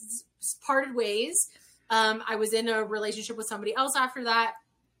parted ways. I was in a relationship with somebody else after that.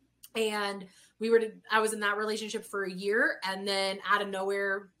 And I was in that relationship for a year. And then out of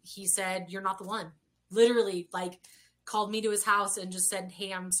nowhere, he said, you're not the one. Literally, like, called me to his house and just said,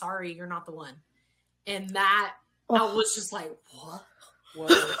 hey, I'm sorry, you're not the one. And that, I was just like, what? Whoa.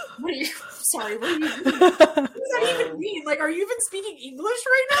 What are you doing? What does that even mean? Like, are you even speaking English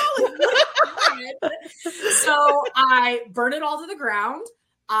right now? Like, what? So I burned it all to the ground.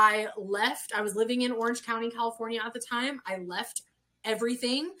 I left. I was living in Orange County, California at the time. I left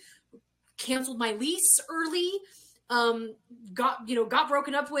everything, canceled my lease early, got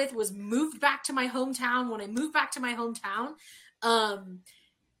broken up with, was moved back to my hometown. When I moved back to my hometown,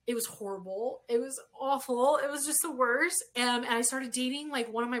 it was horrible. It was awful. It was just the worst. And I started dating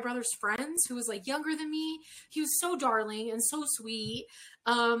like one of my brother's friends who was like younger than me. He was so darling and so sweet.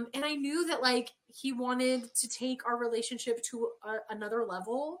 And I knew that like he wanted to take our relationship to another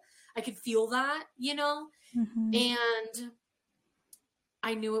level. I could feel that, Mm-hmm. and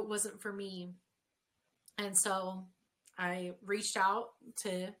I knew it wasn't for me. And so I reached out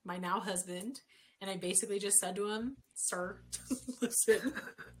to my now husband and I basically just said to him, sir, listen,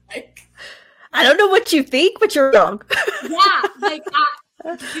 like, I don't know what you think, but you're wrong. Yeah, like,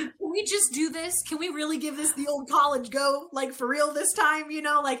 can we just do this? Can we really give this the old college go? Like, for real this time,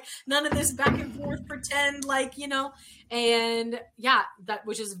 like none of this back and forth pretend, like, and yeah, that,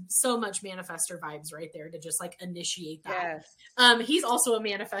 which is so much manifestor vibes right there to just like initiate that. Yes. He's also a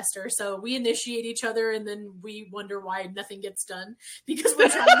manifestor. So we initiate each other and then we wonder why nothing gets done because we're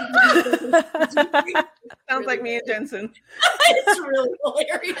trying to Sounds like me and Jensen. It's really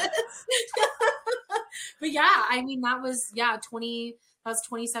hilarious. But yeah, I mean, that was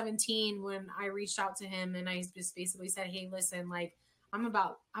 2017 when I reached out to him and I just basically said, hey, listen, like,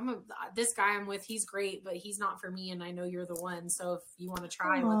 this guy I'm with, he's great, but he's not for me. And I know you're the one. So if you want to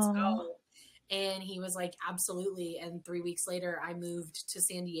try, let's go. And he was like, absolutely. And 3 weeks later, I moved to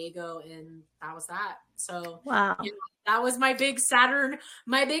San Diego and that was that. So wow. That was my big Saturn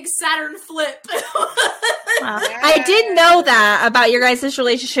flip. Wow. I did know that about your guys'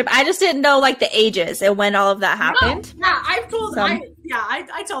 relationship. I just didn't know like the ages and when all of that happened. No, yeah, I've told. I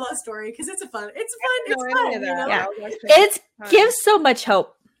tell that story because it's fun. It's fun. Yeah, it gives so much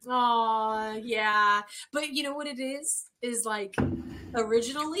hope. Oh yeah, but you know what it is like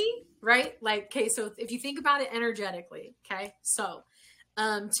originally, right? Like, okay, so if you think about it energetically, okay, so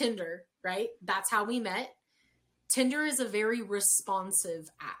Tinder, right? That's how we met. Tinder is a very responsive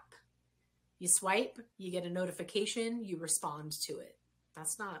app. You swipe, you get a notification, you respond to it.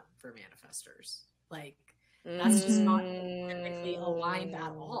 That's not for manifestors. Like, that's just not technically aligned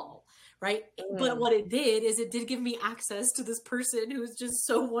at all, right? But what it did is it did give me access to this person who's just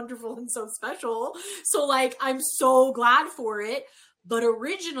so wonderful and so special. So, like, I'm so glad for it. But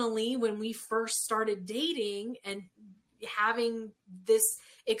originally, when we first started dating and having this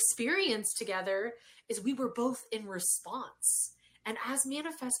experience together, is we were both in response. And as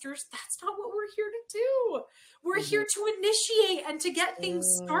manifestors, that's not what we're here to do. We're here to initiate and to get things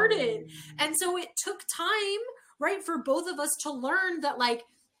started. And so it took time, right, for both of us to learn that, like,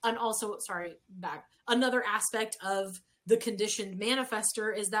 and also, another aspect of the conditioned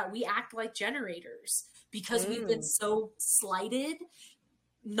manifestor is that we act like generators because we've been so slighted,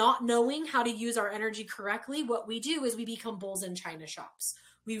 not knowing how to use our energy correctly. What we do is we become bulls in china shops.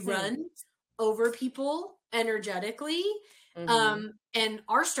 We run over people energetically. And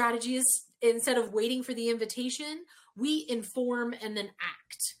our strategy is, instead of waiting for the invitation, we inform and then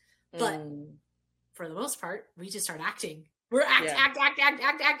act. But for the most part, we just start acting We're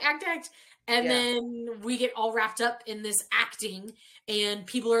act. And then we get all wrapped up in this acting, and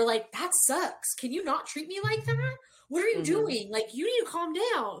people are like, that sucks. Can you not treat me like that? What are you doing? Like, you need to calm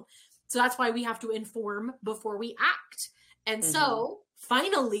down. So that's why we have to inform before we act. And so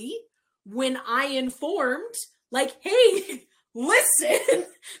finally, when I informed, like, hey, listen,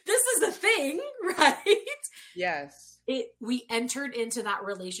 this is the thing, right? Yes. We entered into that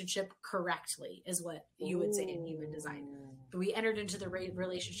relationship correctly, is what you would say in human design. We entered into the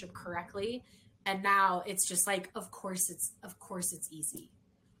relationship correctly, and now it's just like, of course it's easy.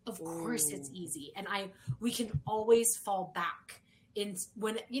 Of course it's easy. And we can always fall back in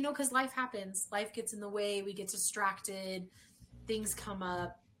when, you know, because life happens, life gets in the way, we get distracted, things come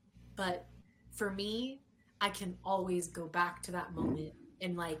up. But for me, I can always go back to that moment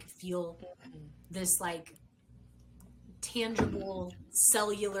and like feel this like tangible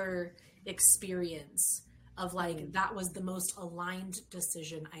cellular experience of like, that was the most aligned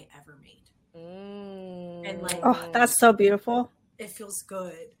decision I ever made. And like, oh, that's so beautiful. It feels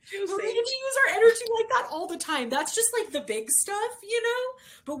good. We're going to use our energy like that all the time. That's just like the big stuff, you know?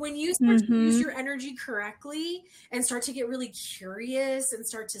 But when you start to use your energy correctly and start to get really curious and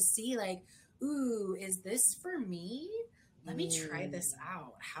start to see like, ooh, is this for me? Let me try this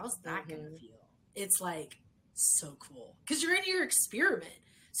out. How's that going to feel? It's like so cool because you're in your experiment.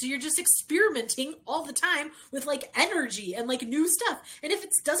 So you're just experimenting all the time with like energy and like new stuff. And if it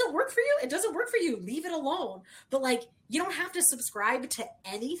doesn't work for you, it doesn't work for you. Leave it alone. But like, you don't have to subscribe to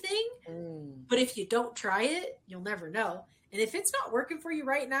anything. But if you don't try it, you'll never know. And if it's not working for you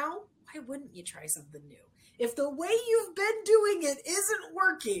right now, why wouldn't you try something new? If the way you've been doing it isn't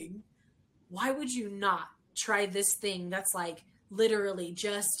working, why would you not try this thing that's like literally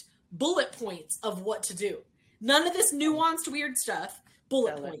just bullet points of what to do? None of this nuanced weird stuff.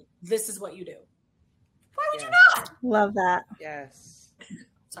 Bullet point. This is what you do. Why would you not? Love that. Yes.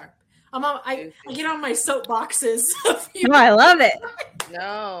 Sorry. I get on my soapboxes. No, I love it.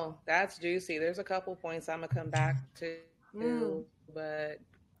 No, that's juicy. There's a couple points I'm going to come back to. But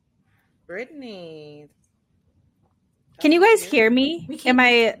Brittany. Can you guys hear me? Am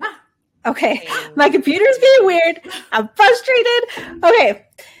I... Okay. My computer's being weird. I'm frustrated. Okay.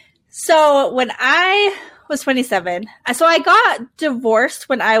 So when I was 27, so I got divorced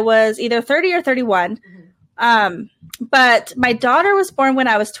when I was either 30 or 31. But my daughter was born when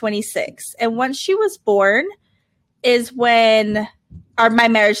I was 26. And once she was born is when my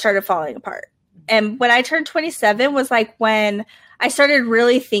marriage started falling apart. And when I turned 27 was like when I started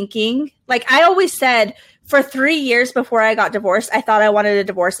really thinking, like I always said, for 3 years before I got divorced, I thought I wanted a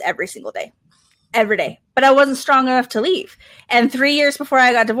divorce every single day. Every day. But I wasn't strong enough to leave. And 3 years before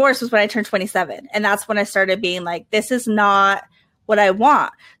I got divorced was when I turned 27. And that's when I started being like, this is not what I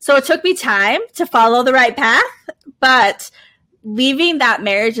want. So it took me time to follow the right path. But leaving that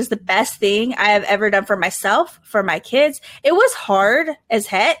marriage is the best thing I have ever done for myself, for my kids. It was hard as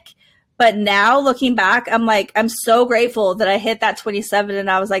heck. But now looking back, I'm like, I'm so grateful that I hit that 27 and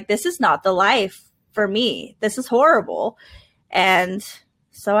I was like, this is not the life for me. This is horrible. And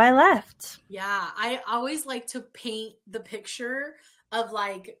so I left. Yeah, I always like to paint the picture of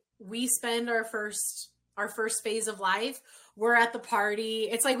like we spend our first phase of life. We're at the party.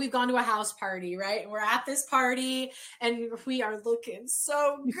 It's like we've gone to a house party, right? And we're at this party and we are looking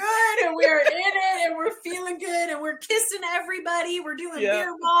so good and we're in it and we're feeling good and we're kissing everybody. We're doing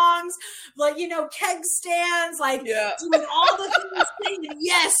beer bongs, like, you know, keg stands, like doing all the things, saying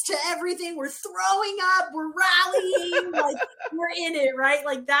yes to everything. We're throwing up, we're rallying, like we're in it, right?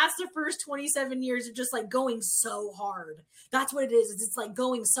 Like that's the first 27 years of just like going so hard. That's what it is. It's like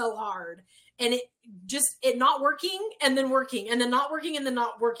going so hard. And it not working and then working and then not working and then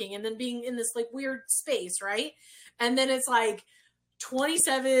not working and then being in this like weird space, right? And then it's like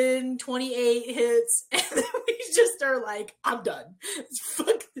 27, 28 hits and then we just are like, I'm done.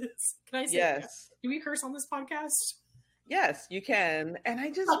 Fuck this. Can I say that? Do we curse on this podcast? Yes, you can. And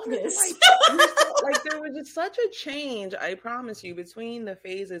I just Fuck this. like there was just such a change, I promise you, between the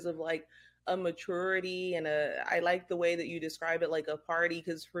phases of like a maturity and I like the way that you describe it, like a party,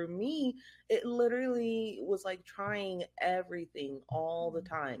 because for me it literally was like trying everything all the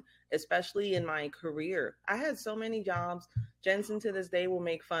time, especially in my career. I had so many jobs. Jensen to this day will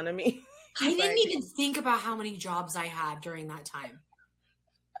make fun of me. I didn't even think about how many jobs I had during that time.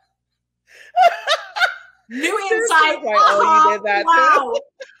 New insight. Like, oh, you did that wow. too.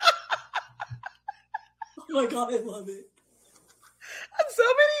 Oh my god, I love it. So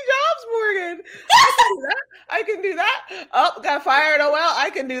many jobs, Morgan. I can do that. Oh, got fired. Oh, well, I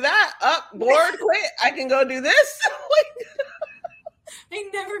can do that. Oh, bored, quit. I can go do this. I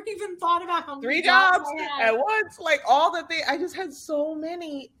never even thought about how many 3 jobs I had. at once, like all the things. I just had so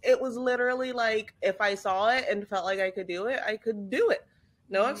many. It was literally like if I saw it and felt like I could do it, I could do it.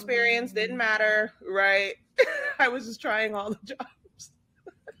 No experience, didn't matter, right? I was just trying all the jobs.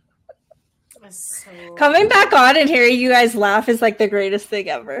 Coming back on and hearing you guys laugh is like the greatest thing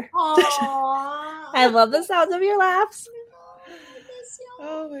ever. I love the sounds of your laughs.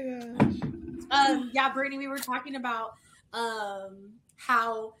 Oh my gosh. Yeah, Brittany, we were talking about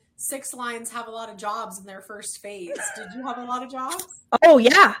how 6 Lines have a lot of jobs in their first phase. Did you have a lot of jobs? Oh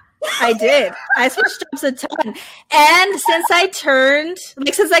yeah, I did. I switched jobs a ton. And since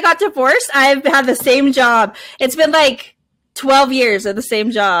I got divorced, I've had the same job. It's been like 12 years of the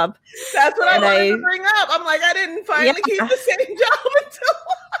same job. That's what I wanted to bring up. I'm like, I didn't finally keep the same job until...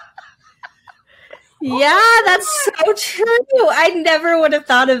 Yeah, that's so true. I never would have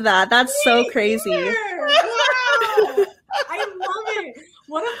thought of that. That's so crazy. Wow. I love it.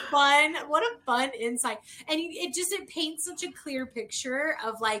 What a fun insight. And it paints such a clear picture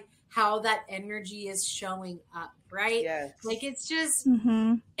of like how that energy is showing up, right? Yes. Like it's just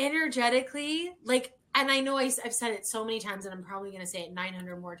energetically, like, and I know I've said it so many times and I'm probably going to say it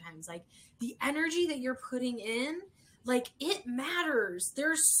 900 more times. Like the energy that you're putting in, like it matters.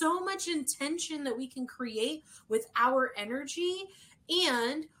 There's so much intention that we can create with our energy.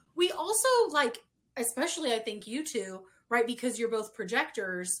 And we also like, especially I think you two, right? Because you're both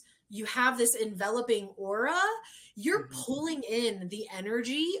projectors, you have this enveloping aura. You're pulling in the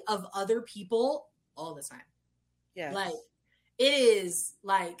energy of other people all the time. Yeah. Like it is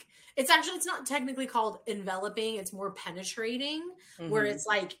like, it's not technically called enveloping. It's more penetrating where it's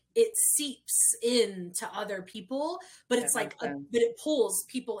like, it seeps into other people, but it's like, but it pulls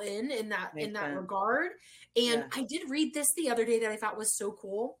people in that regard. And I did read this the other day that I thought was so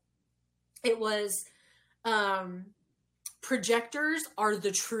cool. It was, projectors are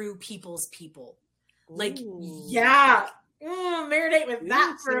the true people's people. Like, yeah. Marinate with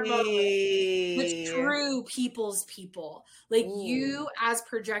that for a moment. The true people's people. Like you as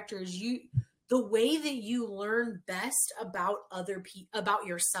projectors, the way that you learn best about about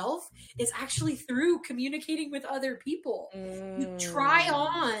yourself is actually through communicating with other people. You try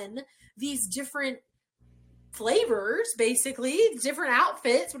on these different flavors, basically different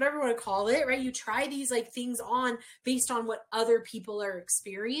outfits, whatever you want to call it, right? You try these like things on based on what other people are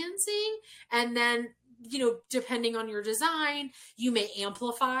experiencing, and then depending on your design, you may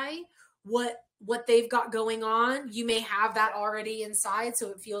amplify what they've got going on. You may have that already inside, so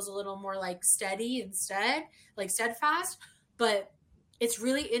it feels a little more like steady instead, like steadfast. But it's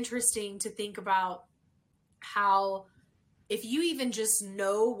really interesting to think about how if you even just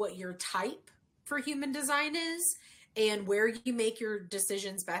know what your type for human design is and where you make your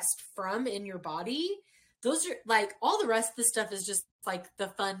decisions best from in your body, those are like all the rest of the stuff is just like the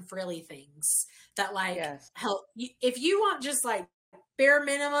fun frilly things that like help you. If you want just like bare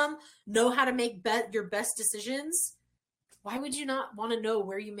minimum, know how to make your best decisions, why would you not want to know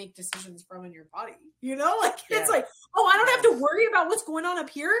where you make decisions from in your body? Like it's like, oh, I don't have to worry about what's going on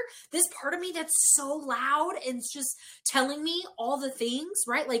up here. This part of me that's so loud and it's just telling me all the things,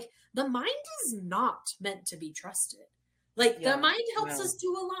 right? Like the mind is not meant to be trusted. Like the mind helps us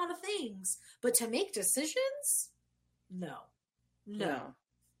do a lot of things, but to make decisions, no.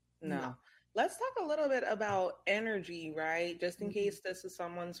 Let's talk a little bit about energy, right? Just in case this is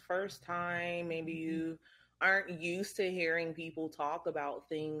someone's first time, maybe you aren't used to hearing people talk about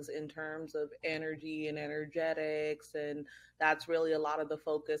things in terms of energy and energetics. And that's really a lot of the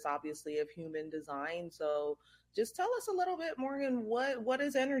focus, obviously, of human design. So just tell us a little bit, Morgan, what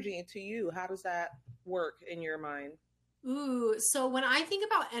is energy to you? How does that work in your mind? Ooh, so when I think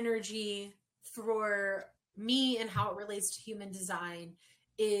about energy for me and how it relates to human design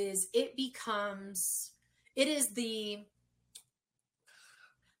is it is the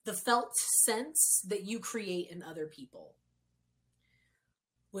felt sense that you create in other people.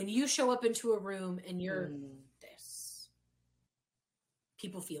 When you show up into a room and you're this,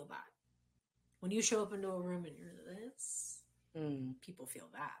 people feel that. When you show up into a room and you're this, people feel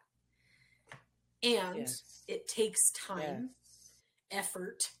that. And it takes time,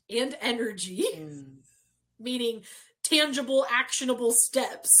 effort, and energy, meaning tangible, actionable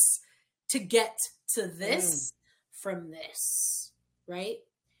steps to get to this from this, right?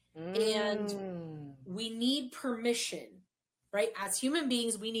 And we need permission, right? As human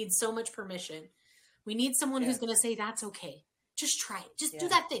beings, we need so much permission. We need someone who's going to say, that's okay. Just try it. Just do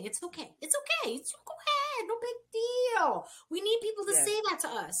that thing. It's okay. It's okay. Go ahead. No big deal. We need people to say that to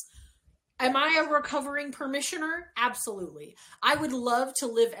us. Am I a recovering permissioner? Absolutely. I would love to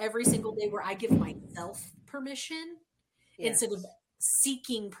live every single day where I give myself permission instead of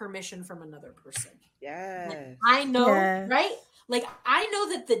seeking permission from another person. Yes. Like, I know, Yeah. right? Like, I know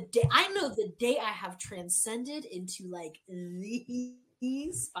that the day I have transcended into like the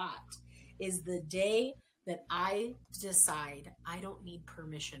spot is the day that I decide I don't need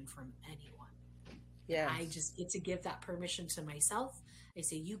permission from anyone. Yes. I just get to give that permission to myself. I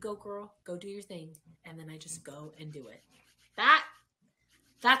say, you go, girl, go do your thing. And then I just go and do it.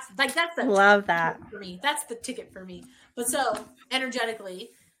 That's the Love that for me. That's the ticket for me. But so energetically,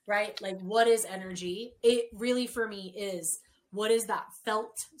 right? Like, what is energy? It really for me is, what is that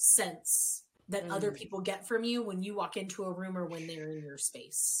felt sense that other people get from you when you walk into a room or when they're in your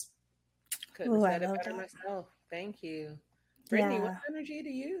space? Couldn't Ooh, have I said it love better that. myself. Thank you. Brittany, Yeah. what's energy to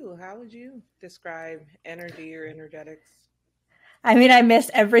you? How would you describe energy or energetics? I mean, I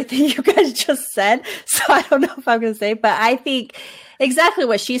missed everything you guys just said, so I don't know if I'm going to say, but I think exactly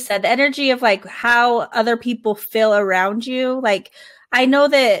what she said, the energy of like how other people feel around you. Like, I know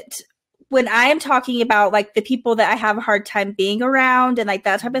that when I'm talking about like the people that I have a hard time being around and like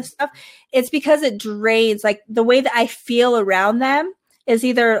that type of stuff, it's because it drains, like the way that I feel around them is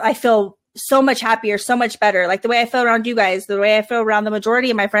either I feel so much happier, so much better, like the way I feel around you guys, the way I feel around the majority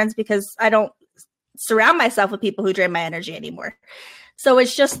of my friends, because I don't surround myself with people who drain my energy anymore. So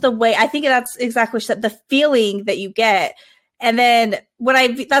it's just the way, I think that's exactly what she said, the feeling that you get. And then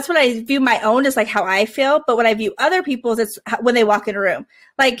that's what I view my own as like how I feel. But when I view other people's, it's when they walk in a room.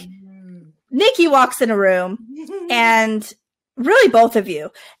 Like Nikki walks in a room and really both of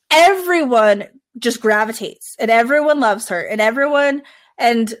you, everyone just gravitates and everyone loves her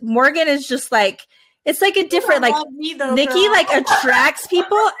and Morgan is just like, it's like a different, like Me, though, Nikki girl. like attracts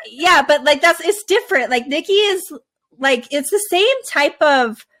people. Yeah, but like it's different. Like Nikki is like, it's the same type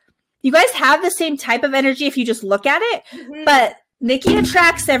of, you guys have the same type of energy if you just look at it, but Nikki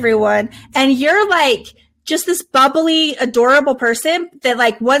attracts everyone and you're like just this bubbly, adorable person that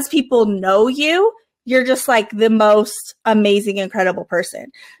like once people know you, you're just like the most amazing, incredible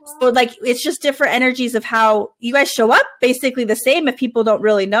person. So like, it's just different energies of how you guys show up, basically the same if people don't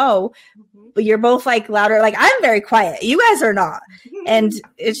really know, but you're both like louder. Like I'm very quiet. You guys are not. And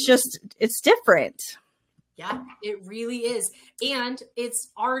it's different. Yeah, it really is. And it's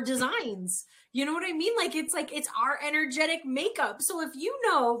our designs. You know what I mean? Like it's our energetic makeup. So if you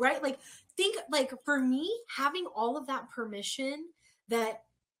know, right? Like think like for me, having all of that permission that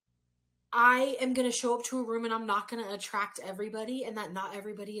I am going to show up to a room and I'm not going to attract everybody and that not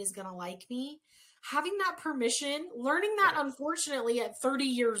everybody is going to like me. Having that permission, learning that unfortunately at 30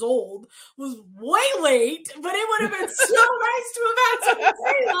 years old was way late, but it would have been so nice to have had someone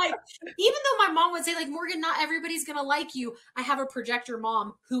say, like, even though my mom would say, like, Morgan, not everybody's going to like you. I have a projector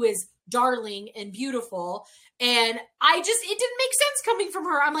mom who is darling and beautiful. And it didn't make sense coming from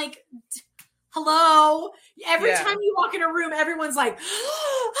her. I'm like, hello. Every time you walk in a room, everyone's like,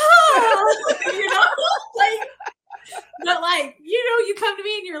 you know, like, but like, you know, you come to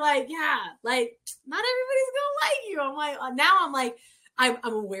me and you're like, yeah, like not everybody's gonna like you. I'm like, now I'm like, I'm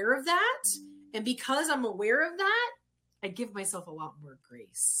aware of that. And because I'm aware of that, I give myself a lot more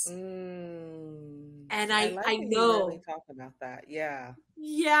grace. And I know really talk about that. Yeah.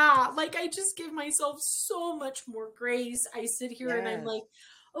 Yeah. Like I just give myself so much more grace. I sit here and I'm like,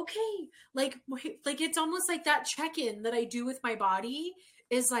 okay, like it's almost like that check-in that I do with my body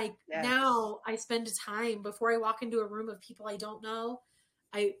is like, now I spend time before I walk into a room of people I don't know.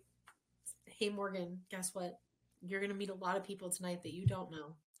 Hey, Morgan, guess what? You're going to meet a lot of people tonight that you don't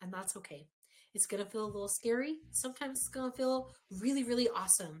know. And that's okay. It's going to feel a little scary. Sometimes it's going to feel really, really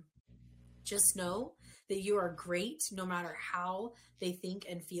awesome. Just know that you are great no matter how they think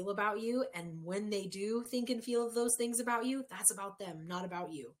and feel about you. And when they do think and feel of those things about you, that's about them, not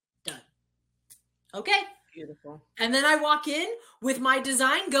about you. Done. Okay. Beautiful. And then I walk in with my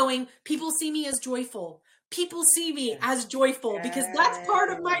design going, people see me as joyful. People see me as joyful because that's part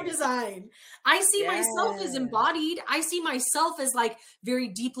of my design. I see myself as embodied. I see myself as like very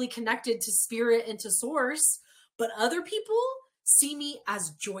deeply connected to spirit and to source, but other people see me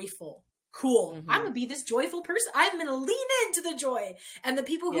as joyful. Cool. I'm going to be this joyful person. I'm going to lean into the joy. And the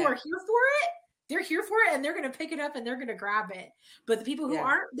people who are here for it, they're here for it and they're going to pick it up and they're going to grab it. But the people who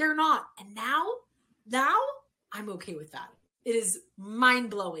aren't, they're not. And now I'm okay with that. It is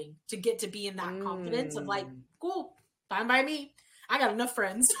mind-blowing to get to be in that confidence of like, cool, fine by me. I got enough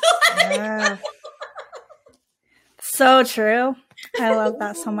friends. So true. I love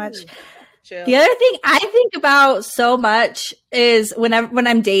that so much. Chill. The other thing I think about so much is when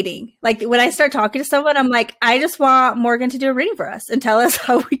I'm dating, like when I start talking to someone, I'm like, I just want Morgan to do a reading for us and tell us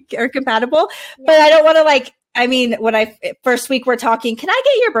how we are compatible. Yeah. But I don't want to when I first week we're talking, can I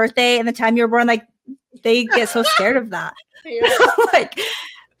get your birthday and the time you were born? Like, they get so scared of that. Yeah. Like,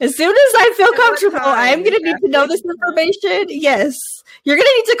 as soon as I feel comfortable, time, I'm going to need to know this information. Yes. You're going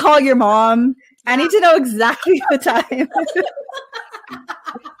to need to call your mom. I need to know exactly the time.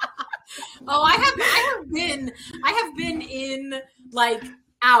 Oh, I have been in, like,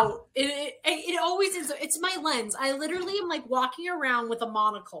 out. It always is. It's my lens. I literally am like walking around with a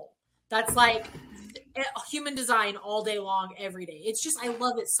monocle. That's like human design all day long, every day. It's just, I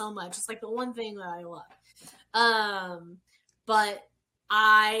love it so much. It's like the one thing that I love. But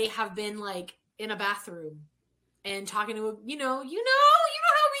I have been like in a bathroom and talking to you know how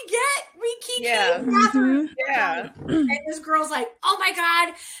we keep in the bathroom. Yeah. And this girl's like, oh my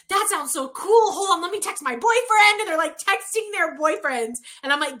God, that sounds so cool. Hold on, let me text my boyfriend. And they're like texting their boyfriends.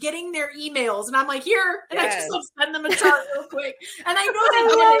 And I'm like getting their emails. And I'm like, here. And I just like send them a chart real quick. And I know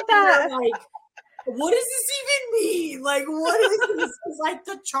they get it. And they're like, what does this even mean? Like, what is this? Like,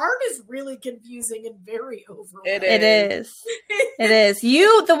 the chart is really confusing and very overwhelming. It is. It is.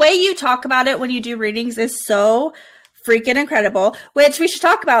 The way you talk about it when you do readings is so freaking incredible, which we should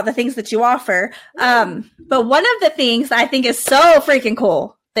talk about the things that you offer. But one of the things that I think is so freaking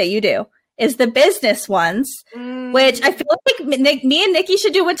cool that you do is the business ones, which I feel like me and Nikki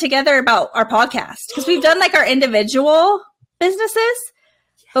should do one together about our podcast, because we've done like our individual businesses,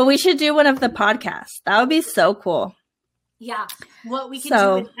 but we should do one of the podcasts. That would be so cool. Yeah. What we can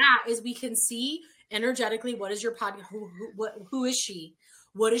do with that is we can see energetically, what is your podcast? Who is she?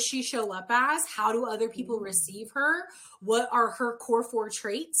 What does she show up as? How do other people receive her? What are her core 4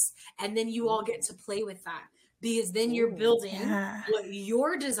 traits? And then you all get to play with that, because then you're building what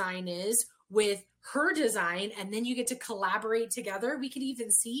your design is with her design. And then you get to collaborate together. We could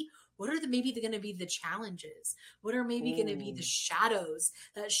even see what are maybe going to be the challenges. What are maybe going to be the shadows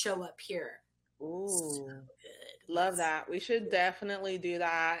that show up here? Ooh. So good. Love that. We should definitely do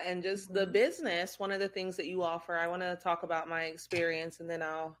that. And just the business, one of the things that you offer, I want to talk about my experience, and then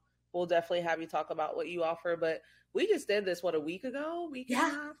we'll definitely have you talk about what you offer. But we just did this, a week ago? Week and a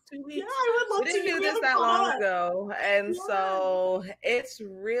half, 2 weeks? Yeah, I would love we didn't do this that long ago. And so it's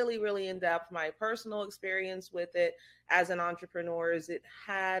really, really in depth. My personal experience with it as an entrepreneur is it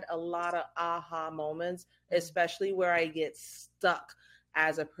had a lot of aha moments, especially where I get stuck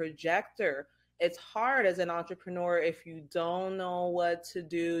as a projector. It's hard as an entrepreneur if you don't know what to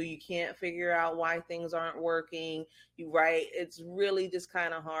do. You can't figure out why things aren't working. It's really just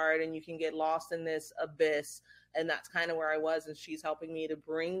kind of hard, and you can get lost in this abyss. And that's kind of where I was. And she's helping me to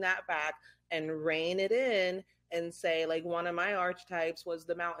bring that back and rein it in and say, like, one of my archetypes was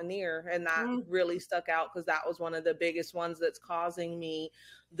the mountaineer. And that really stuck out because that was one of the biggest ones that's causing me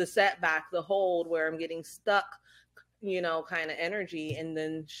the setback, the hold, where I'm getting stuck, kind of energy. And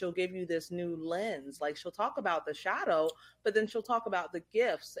then she'll give you this new lens. Like, she'll talk about the shadow, but then she'll talk about the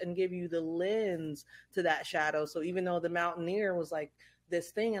gifts and give you the lens to that shadow. So even though the mountaineer was like this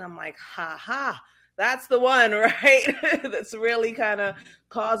thing, and I'm like, that's the one, right? That's really kind of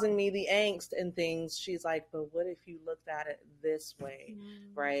causing me the angst and things. She's like, but what if you looked at it this way,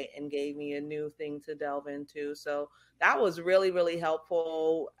 right? And gave me a new thing to delve into. So that was really, really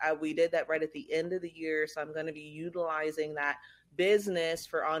helpful. We did that right at the end of the year. So I'm going to be utilizing that business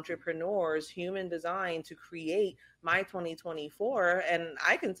for entrepreneurs, human design, to create my 2024. And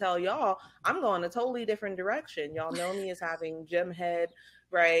I can tell y'all, I'm going a totally different direction. Y'all know me as having gem head,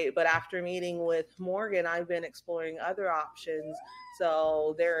 right? But after meeting with Morgan, I've been exploring other options.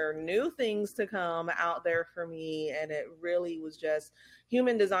 So there are new things to come out there for me. And it really was just,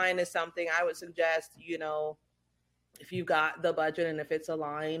 human design is something I would suggest, if you've got the budget and if it's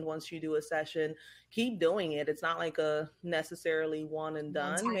aligned, once you do a session, keep doing it. It's not like a necessarily one and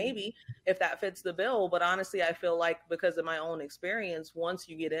done, maybe if that fits the bill. But honestly, I feel like because of my own experience, once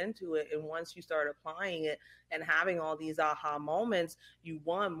you get into it and once you start applying it and having all these aha moments, you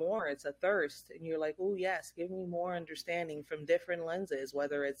want more. It's a thirst. And you're like, oh, yes, give me more understanding from different lenses,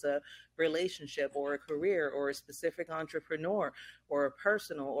 whether it's a relationship or a career or a specific entrepreneur or a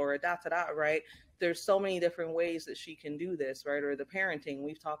personal or a right? There's so many different ways that she can do this, right? Or the parenting.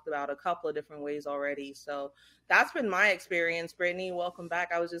 We've talked about a couple of different ways already. So that's been my experience. Brittany, welcome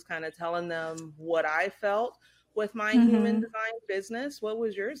back. I was just kind of telling them what I felt with my human design business. What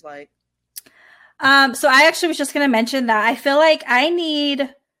was yours like? So I actually was just going to mention that I feel like I need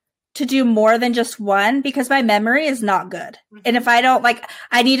to do more than just one because my memory is not good. And if I don't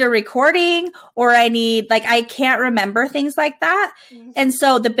I need a recording or I can't remember things like that. And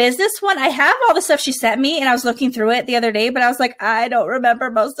so the business one, I have all the stuff she sent me and I was looking through it the other day, but I was like, I don't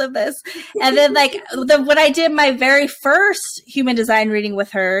remember most of this. And then when I did my very first human design reading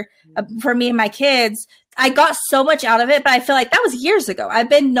with her for me and my kids, I got so much out of it, but I feel like that was years ago. I've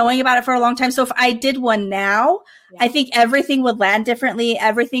been knowing about it for a long time. So if I did one now, I think everything would land differently.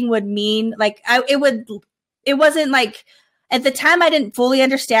 Everything would mean like it wasn't like at the time I didn't fully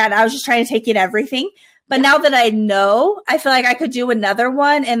understand. I was just trying to take in everything. But now that I know, I feel like I could do another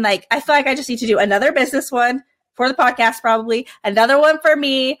one. And like, I feel like I just need to do another business one for the podcast, probably another one for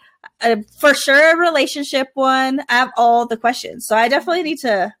me, for sure. A relationship one. I have all the questions. So I definitely need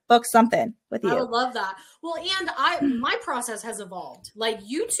to book something with you. I would love that. Well, and my process has evolved. Like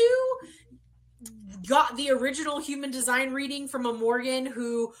you two got the original human design reading from a Morgan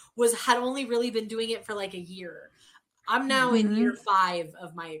who had only really been doing it for like a year. I'm now in year 5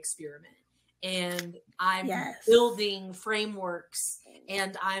 of my experiment. And I'm building frameworks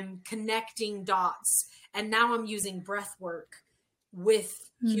and I'm connecting dots. And now I'm using breath work with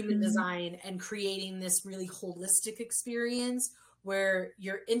human design and creating this really holistic experience where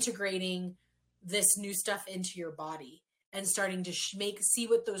you're integrating this new stuff into your body and starting to see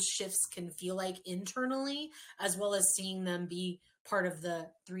what those shifts can feel like internally, as well as seeing them be part of the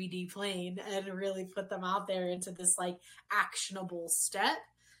 3D plane and really put them out there into this like actionable step.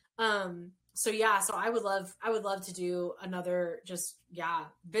 So I would love to do another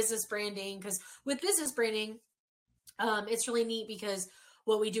business branding, because with business branding, it's really neat because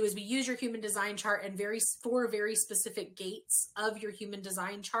what we do is we use your human design chart and four very specific gates of your human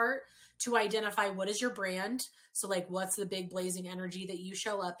design chart to identify what is your brand. So like, what's the big blazing energy that you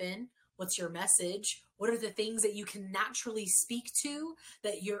show up in? What's your message? What are the things that you can naturally speak to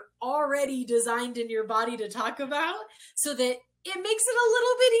that you're already designed in your body to talk about, so that it makes it a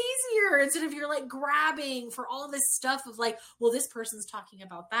little bit easier instead of you're like grabbing for all this stuff of like, well, this person's talking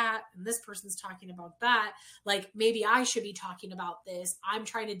about that and this person's talking about that. Like maybe I should be talking about this. I'm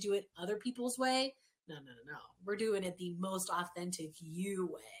trying to do it other people's way. No. We're doing it the most authentic you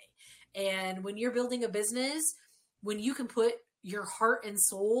way. And when you're building a business, when you can put your heart and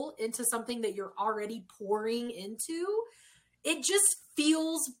soul into something that you're already pouring into, it just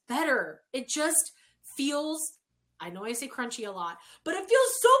feels better. It just feels, I know I say crunchy a lot, but it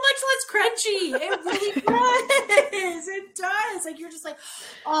feels so much less crunchy. It really does. It does. Like, you're just like,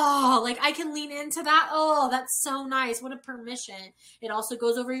 oh, like I can lean into that. Oh, that's so nice. What a permission. It also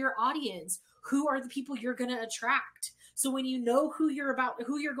goes over your audience. Who are the people you're going to attract? So when you know who you're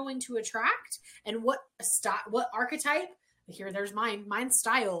going to attract and what archetype, there's mine's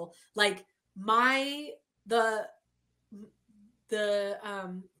style. Like the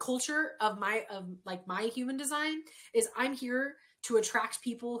culture of my human design is I'm here to attract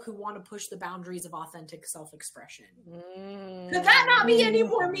people who want to push the boundaries of authentic self-expression. Could that not be any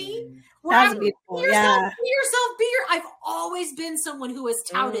more me? That's beautiful. Be yourself, I've always been someone who has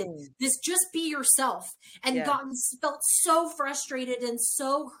touted this, just be yourself, and felt so frustrated and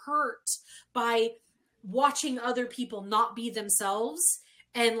so hurt by watching other people not be themselves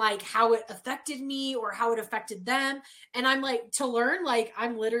and like how it affected me or how it affected them. And I'm like, to learn, like,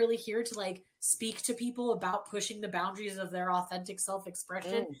 I'm literally here to like speak to people about pushing the boundaries of their authentic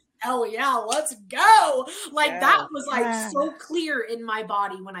self-expression. Hell yeah, let's go. Like that was like so clear in my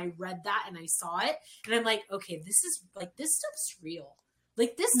body when I read that and I saw it. And I'm like, okay, this stuff's real.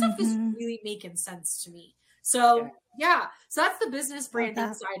 Like this stuff is really making sense to me. So so that's the business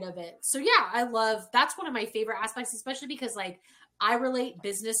branding side of it. So that's one of my favorite aspects, especially because like I relate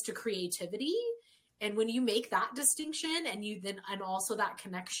business to creativity. And when you make that distinction and also that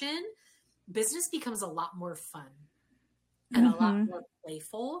connection, business becomes a lot more fun and a lot more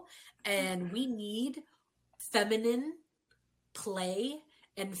playful. And we need feminine play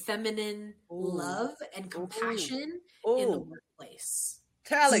and feminine love and compassion in the workplace.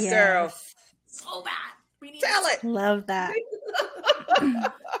 Tell it, girl. So bad. We need Tell it. Love that.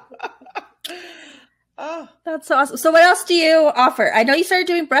 Oh, that's so awesome. So what else do you offer? I know you started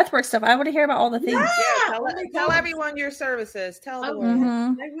doing breathwork stuff. I want to hear about all the things. Tell everyone your services. Tell the world.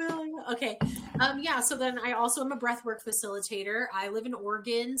 I will. Okay. So then I also am a breathwork facilitator. I live in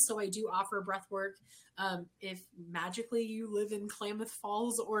Oregon, so I do offer breathwork. If magically you live in Klamath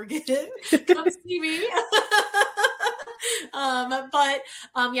Falls, Oregon, come see me.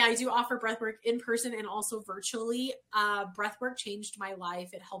 I do offer breathwork in person and also virtually. Breathwork changed my life.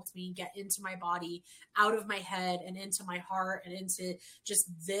 It helped me get into my body, out of my head and into my heart and into just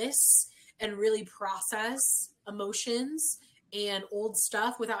this, and really process emotions and old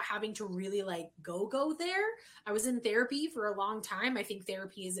stuff without having to really like go there. I was in therapy for a long time. I think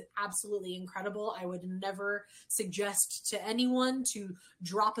therapy is absolutely incredible. I would never suggest to anyone to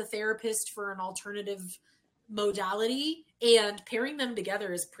drop a therapist for an alternative modality, and pairing them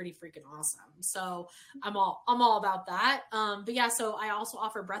together is pretty freaking awesome. So I'm all about that. So I also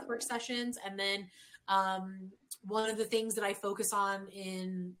offer breathwork sessions, and then One of the things that I focus on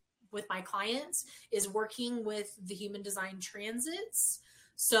with my clients is working with the human design transits.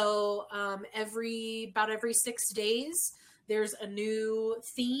 So about every 6 days, there's a new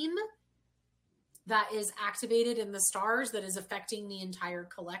theme that is activated in the stars that is affecting the entire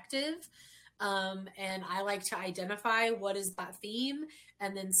collective. And I like to identify what is that theme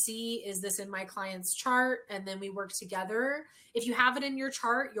and then see, is this in my client's chart? And then we work together. If you have it in your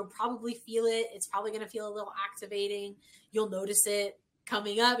chart, you'll probably feel it. It's probably going to feel a little activating. You'll notice it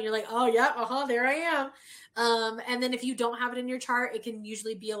coming up and you're like, oh yeah, there I am. And then if you don't have it in your chart, it can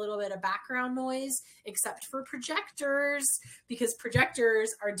usually be a little bit of background noise, except for projectors, because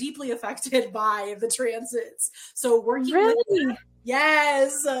projectors are deeply affected by the transits. So working with them,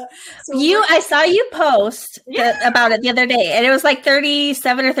 yes. I saw you post about it the other day, and it was like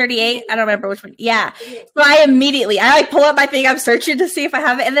 37 or 38. I don't remember which one. Yeah. So I pull up my thing. I'm searching to see if I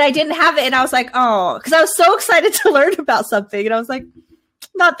have it, and then I didn't have it, and I was like, oh, because I was so excited to learn about something, and I was like,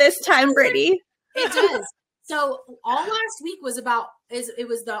 not this time, Brittany. It does. So all last week was it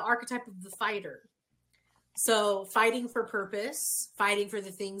was the archetype of the fighter. So fighting for purpose, fighting for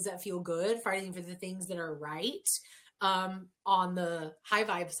the things that feel good, fighting for the things that are right. On the high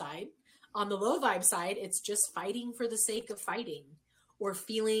vibe side. On the low vibe side, it's just fighting for the sake of fighting, or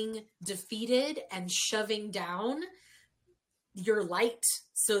feeling defeated and shoving down your light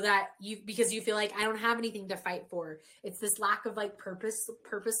because you feel like, I don't have anything to fight for. It's this lack of like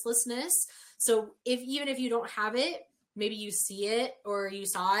purposelessness. So even if you don't have it, maybe you see it or you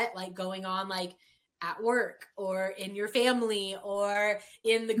saw it like going on like at work or in your family or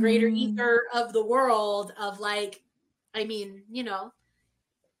in the greater ether of the world of like, I mean,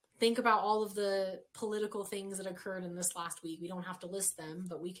 think about all of the political things that occurred in this last week. We don't have to list them,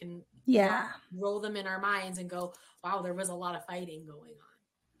 but we can roll them in our minds and go, wow, there was a lot of fighting going on.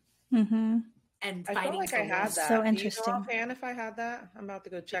 Mm-hmm. And I feel like I had that. So interesting. Do you know offhand if I had that? I'm about to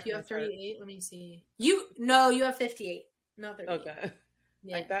go check. If you have 38, let me see. You have 58. Not 38. Okay.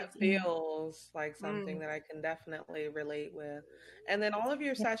 Yeah, like that feels like something that I can definitely relate with. And then all of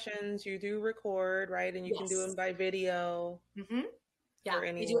your sessions you do record, right? And you can do them by video. Mm-hmm. Yeah, for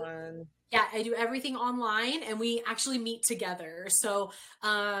anyone. I do everything online, and we actually meet together. So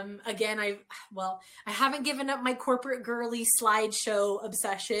again, I haven't given up my corporate girly slideshow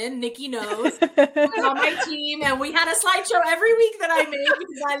obsession. Nikki knows. I'm on my team, and we had a slideshow every week that I made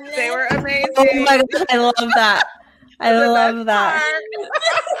because I lived. They were amazing. Oh my gosh, I love that. I love that.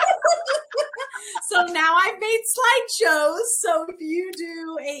 So now I've made slideshows. So if you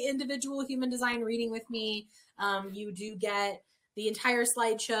do a individual human design reading with me, you do get the entire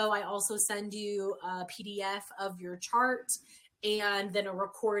slideshow. I also send you a PDF of your chart and then a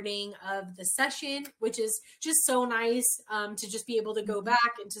recording of the session, which is just so nice to just be able to go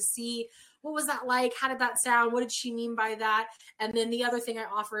back and to see what was that like? How did that sound? What did she mean by that? And then the other thing I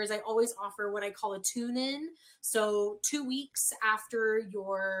offer is I always offer what I call a tune-in. So 2 weeks after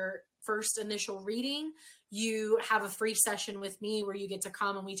your first initial reading, you have a free session with me where you get to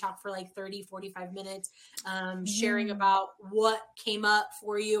come and we talk for like 30, 45 minutes, sharing about what came up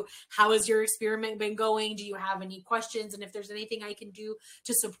for you. How has your experiment been going? Do you have any questions? And if there's anything I can do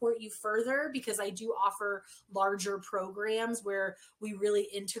to support you further, because I do offer larger programs where we really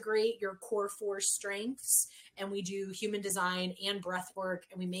integrate your core 4 strengths, and we do human design and breath work,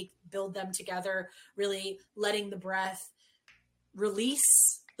 and we build them together, really letting the breath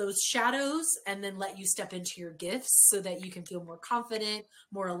release those shadows and then let you step into your gifts so that you can feel more confident,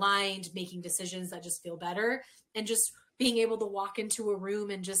 more aligned, making decisions that just feel better, and just being able to walk into a room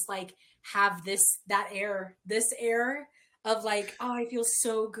and just like have this air of like, oh, I feel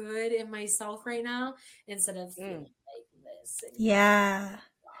so good in myself right now, instead of feeling like this. Yeah.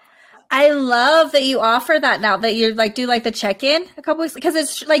 I love that you offer that now, that you like do like the check-in a couple weeks, because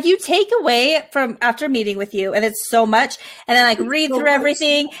it's like you take away from after meeting with you and it's so much, and then like read through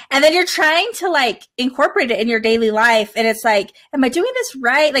everything, and then you're trying to like incorporate it in your daily life, and it's like, am I doing this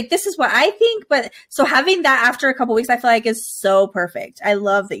right? Like, this is what I think. But so having that after a couple weeks, I feel like is so perfect. I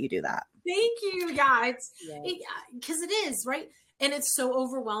love that you do that. Thank you. Yeah, because it is, right? And it's so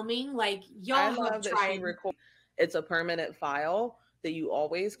overwhelming. Like, y'all have tried. It's a permanent file that you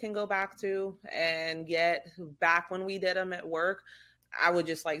always can go back to. And yet back when we did them at work, I would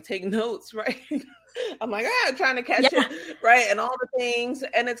just like take notes, right? I'm like, trying to catch it, right? And all the things.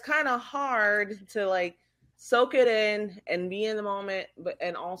 And it's kind of hard to like soak it in and be in the moment,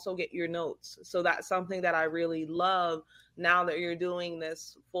 and also get your notes. So that's something that I really love now that you're doing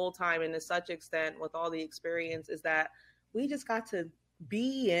this full time and to such extent with all the experience, is that we just got to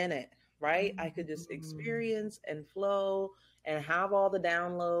be in it, right? I could just experience and flow. and have all the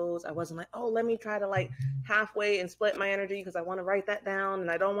downloads. I wasn't like, oh, let me try to like halfway and split my energy because I want to write that down and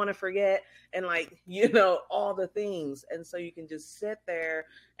I don't want to forget, and like, all the things. And so you can just sit there,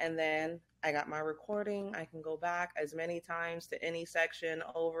 and then I got my recording. I can go back as many times to any section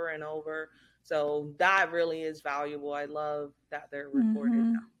over and over. So that really is valuable. I love that they're recorded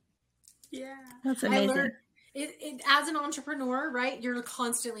now. Yeah. That's amazing. I learned it as an entrepreneur, right? You're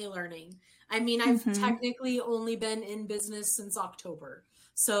constantly learning. I mean, I've technically only been in business since October.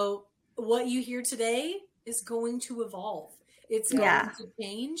 So what you hear today is going to evolve. It's going to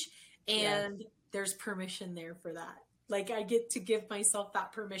change. And there's permission there for that. Like, I get to give myself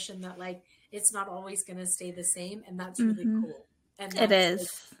that permission that, like, it's not always going to stay the same. And that's really cool. And it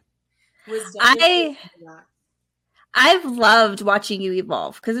is. Like, wisdom. I've loved watching you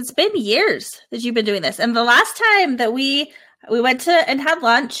evolve because it's been years that you've been doing this. And the last time that we went to and had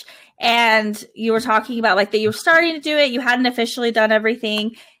lunch, and you were talking about like that you were starting to do it, you hadn't officially done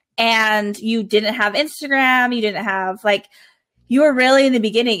everything, and you didn't have Instagram, you didn't have like, you were really in the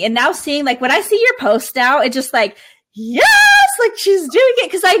beginning. And now seeing like when I see your post now, it just like, yes, like she's doing it,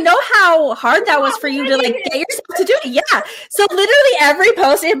 because I know how hard that was for you to like get yourself to do it. Yeah. So literally every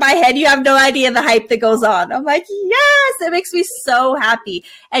post in my head, you have no idea the hype that goes on. I'm like, yes, it makes me so happy.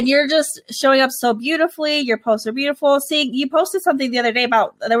 And you're just showing up so beautifully. Your posts are beautiful. Seeing you posted something the other day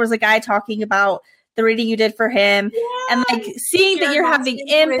about, there was a guy talking about the reading you did for him, and like seeing Jared that you're having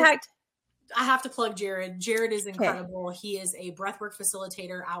impact. I have to plug Jared. Jared is incredible. Okay. He is a breathwork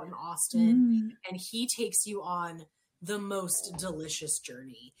facilitator out in Austin, and he takes you on the most delicious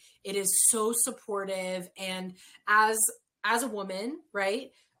journey. It is so supportive. And as a woman,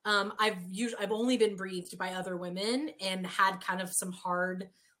 right? I've only been breathed by other women and had kind of some hard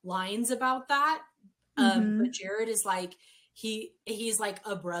lines about that. But Jared is like, he's like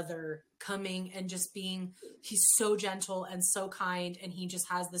a brother coming and just being, he's so gentle and so kind. And he just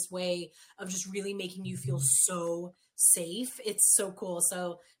has this way of just really making you feel so safe. It's so cool.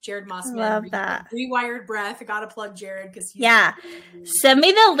 So Jared Mossman, love that. Rewired Breath. I gotta plug Jared because he's send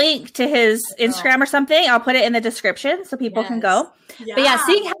me the link to his Instagram or something. I'll put it in the description so people can go. But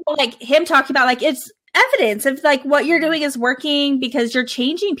seeing how like him talking about like it's evidence of like what you're doing is working because you're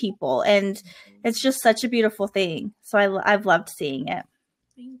changing people, and it's just such a beautiful thing. So I've loved seeing it.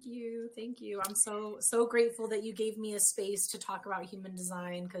 Thank you. I'm so grateful that you gave me a space to talk about human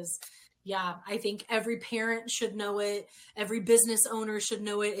design, because I think every parent should know it. Every business owner should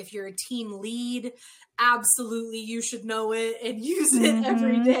know it. If you're a team lead, absolutely you should know it and use it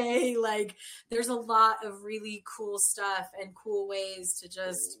every day. Like, there's a lot of really cool stuff and cool ways to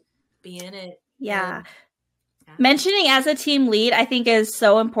just be in it. Mentioning as a team lead, I think is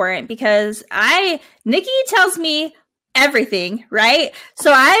so important, because Nikki tells me everything, right?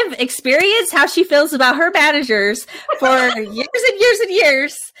 So I've experienced how she feels about her managers for years and years and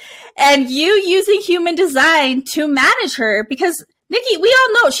years, and you using human design to manage her, because Nikki, we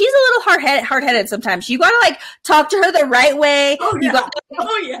all know she's a little hard-headed sometimes. You got to like talk to her the right way.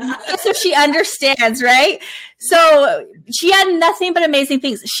 So she understands, right? So she had nothing but amazing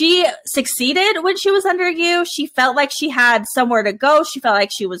things. She succeeded when she was under you. She felt like she had somewhere to go. She felt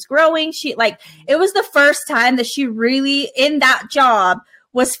like she was growing. It was the first time that she really, in that job,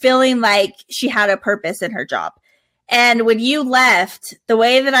 was feeling like she had a purpose in her job. And when you left, the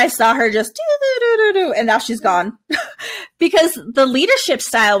way that I saw her just and now she's gone, because the leadership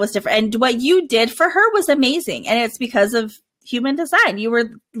style was different. And what you did for her was amazing. And it's because of human design. You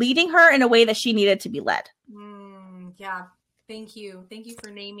were leading her in a way that she needed to be led. Thank you. Thank you for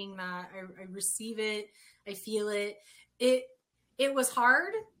naming that. I receive it. I feel it. It was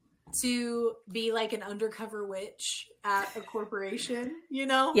hard to be like an undercover witch at a corporation,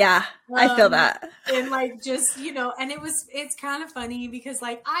 Yeah, I feel that. And like, just, and it's kind of funny because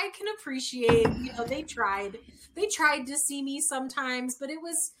like, I can appreciate, they tried to see me sometimes, but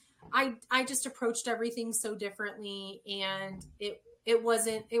I just approached everything so differently, and it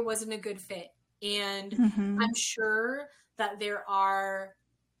wasn't a good fit. And I'm sure that there are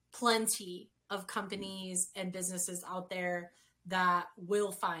plenty of companies and businesses out there that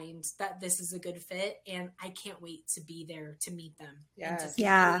will find that this is a good fit, and I can't wait to be there to meet them. Yes.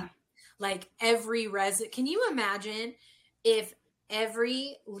 Like every can you imagine if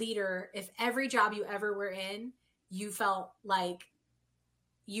every leader, if every job you ever were in, you felt like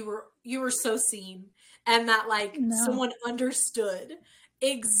you were so seen, and that like someone understood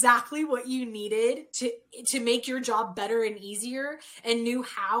exactly what you needed to make your job better and easier, and knew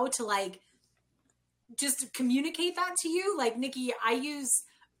how to like just communicate that to you. Like, Nikki, I use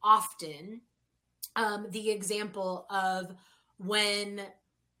often the example of when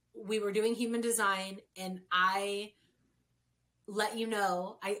we were doing human design, and I let you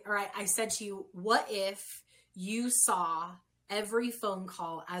know, I said to you, what if you saw every phone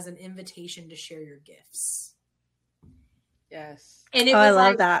call as an invitation to share your gifts? Yes. And it I was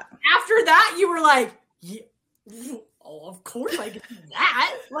love that. After that, you were like, yeah, oh, of course I can do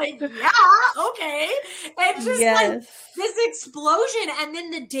that. Like, yeah, okay. And just like this explosion. And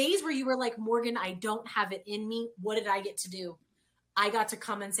then the days where you were like, Morgan, I don't have it in me. What did I get to do? I got to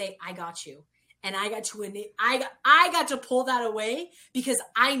come and say, I got you. And I got to pull that away because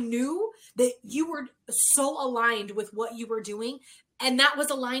I knew that you were so aligned with what you were doing. And that was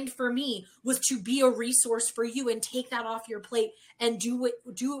aligned for me, was to be a resource for you and take that off your plate and do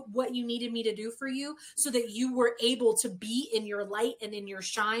what you needed me to do for you so that you were able to be in your light and in your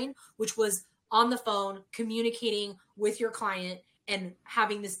shine, which was on the phone, communicating with your client and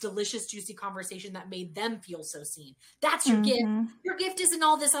having this delicious, juicy conversation that made them feel so seen. That's your gift. Your gift isn't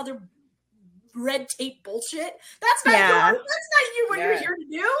all this other red tape bullshit. That's not you what you're here to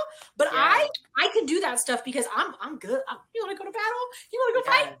do. But I can do that stuff because I'm good. You want to go to battle? You want to go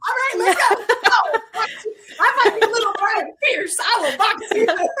fight? All right, let's go. I might be a little more fierce. I will box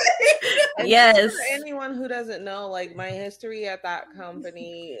you. Yes. For anyone who doesn't know, like my history at that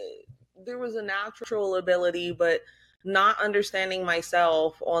company, there was a natural ability, but not understanding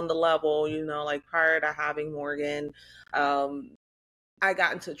myself on the level, like prior to having Morgan, I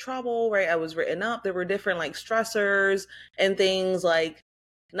got into trouble, right? I was written up. There were different like stressors and things, like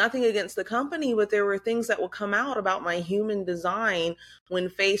nothing against the company, but there were things that would come out about my human design when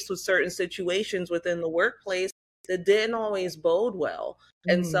faced with certain situations within the workplace that didn't always bode well.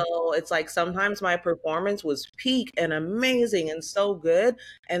 And so it's like sometimes my performance was peak and amazing and so good.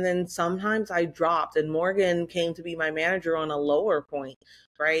 And then sometimes I dropped, and Morgan came to be my manager on a lower point.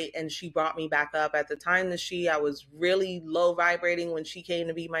 Right. And she brought me back up. At the time that I was really low vibrating when she came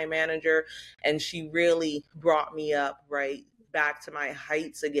to be my manager, and she really brought me up right back to my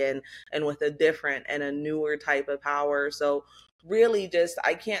heights again, and with a different and a newer type of power. So really just,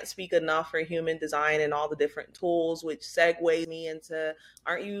 I can't speak enough for human design and all the different tools, which segues me into,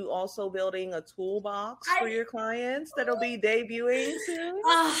 aren't you also building a toolbox for your clients that'll be debuting soon?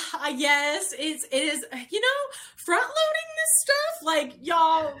 Yes, it is, front loading this stuff, like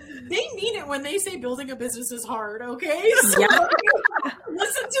y'all, they mean it when they say building a business is hard, okay? So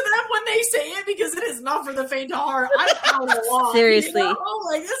listen to them when they say it, because it is not for the faint of heart. I'm out a lot. Seriously.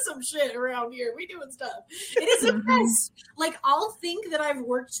 Like there's some shit around here. We doing stuff. It is a mess. Like I'll think that I've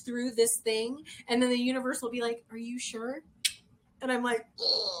worked through this thing, and then the universe will be like, "Are you sure?" And I'm like,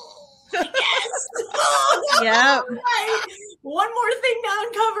 yes. Yeah. Right. One more thing to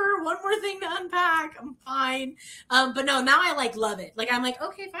uncover. One more thing to unpack. I'm fine. But no, now I like love it. Like I'm like,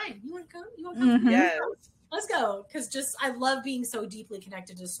 okay, fine. You want to go? You want to come? Yes. Let's go. Because just I love being so deeply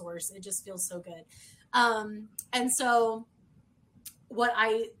connected to source. It just feels so good. And so what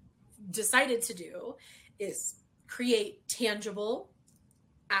I decided to do is create tangible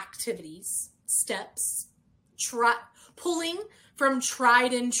activities, steps, pulling from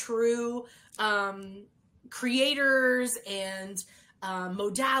tried and true creators and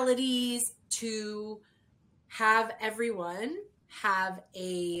modalities to have everyone have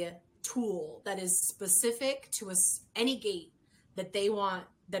a tool that is specific to any gate that they want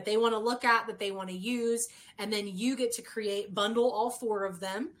to look at, that they want to use, and then you get to bundle all 4 of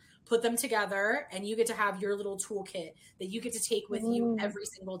them, put them together, and you get to have your little toolkit that you get to take with you every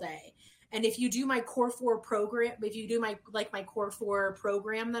single day. And if you do my Core 4 program, if you do my Core 4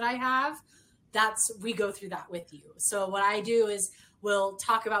 program that I have, we go through that with you. So what I do is we'll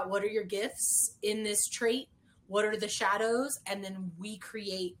talk about what are your gifts in this trait, what are the shadows, and then we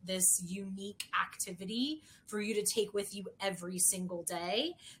create this unique activity for you to take with you every single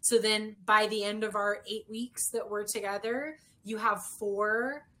day. So then by the end of our 8 weeks that we're together, you have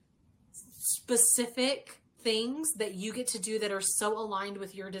 4 specific things that you get to do that are so aligned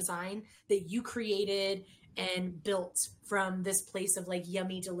with your design that you created and built from this place of like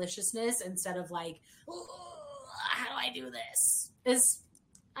yummy deliciousness instead of like, how do I do this?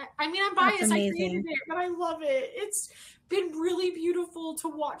 I'm biased. I created it, but I love it. It's been really beautiful to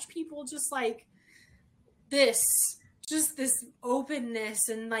watch people just like this openness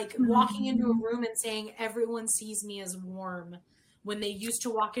and like walking into a room and saying everyone sees me as warm when they used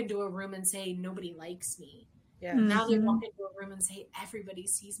to walk into a room and say nobody likes me. Yeah. Now they walk into a room and say everybody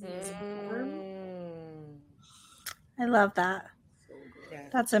sees me as warm. I love that.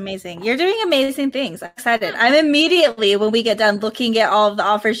 That's amazing. You're doing amazing things. I'm excited. I'm immediately, when we get done, looking at all of the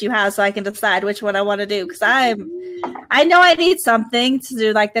offers you have so I can decide which one I want to do, because I know I need something to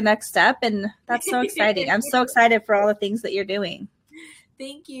do like the next step, and that's so exciting. I'm so excited for all the things that you're doing.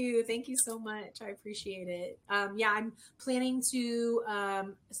 Thank you. Thank you so much. I appreciate it. I'm planning to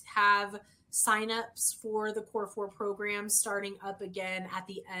have signups for the Core 4 program starting up again at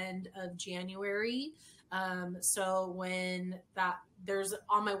the end of January. So when there's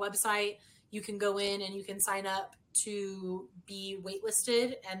on my website, you can go in and you can sign up to be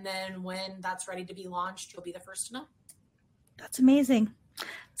waitlisted. And then when that's ready to be launched, you'll be the first to know. That's amazing.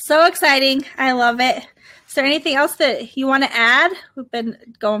 So exciting. I love it. Is there anything else that you want to add? We've been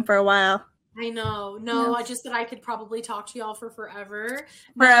going for a while. I know. No, I just that I could probably talk to y'all for forever.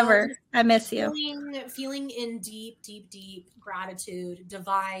 Forever. I miss you. Feeling in deep gratitude,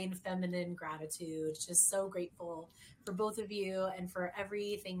 divine feminine gratitude. Just so grateful for both of you and for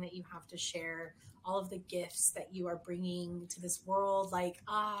everything that you have to share, all of the gifts that you are bringing to this world.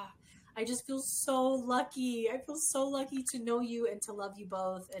 I just feel so lucky. I feel so lucky to know you and to love you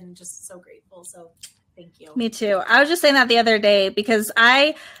both, and just so grateful. So thank you. Me too. I was just saying that the other day because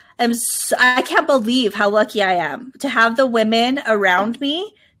I can't believe how lucky I am to have the women around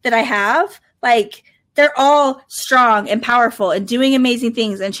me that I have. Like, they're all strong and powerful and doing amazing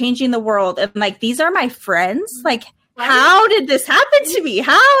things and changing the world. And like, these are my friends. Like, how did this happen to me?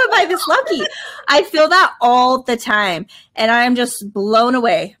 How am I this lucky? I feel that all the time. And I am just blown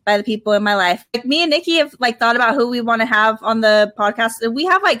away by the people in my life. Like, me and Nikki have like thought about who we want to have on the podcast. And we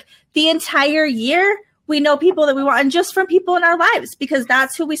have like the entire year, we know people that we want, and just from people in our lives, because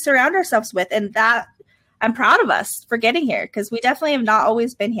that's who we surround ourselves with. And that I'm proud of us for getting here, because we definitely have not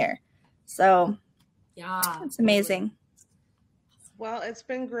always been here. So yeah, it's amazing. Well, it's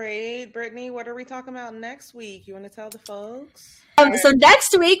been great. Brittany, what are we talking about next week? You want to tell the folks? So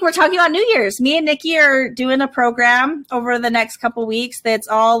next week, we're talking about New Year's. Me and Nikki are doing a program over the next couple weeks that's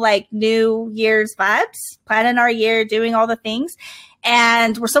all like New Year's vibes, planning our year, doing all the things.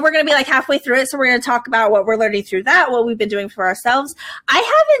 And we're going to be like halfway through it. So we're going to talk about what we're learning through that, what we've been doing for ourselves. I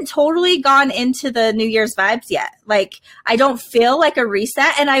haven't totally gone into the New Year's vibes yet. Like, I don't feel like a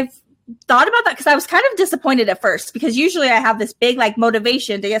reset. And I've thought about that because I was kind of disappointed at first, because usually I have this big like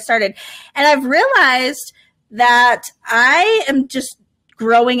motivation to get started. And I've realized that I am just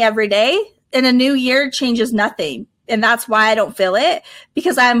growing every day, and a new year changes nothing. And that's why I don't feel it,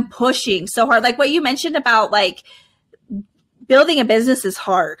 because I'm pushing so hard. Like what you mentioned about like building a business is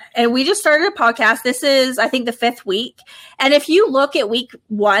hard. And we just started a podcast. This is, I think, the 5th week. And if you look at week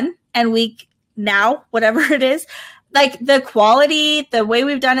 1 and week now, whatever it is, like the quality, the way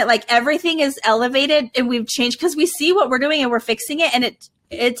we've done it, like everything is elevated and we've changed because we see what we're doing and we're fixing it. And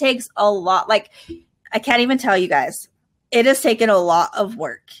it takes a lot. Like, I can't even tell you guys, it has taken a lot of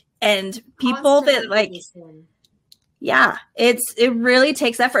work, and people that like, yeah, it really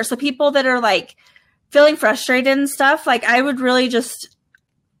takes effort. So people that are like feeling frustrated and stuff, like I would really just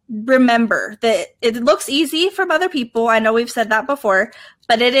remember that it looks easy from other people. I know we've said that before,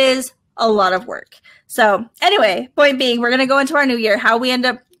 but it is a lot of work. So anyway, point being, we're going to go into our new year, how we end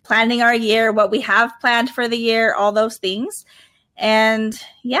up planning our year, what we have planned for the year, all those things. And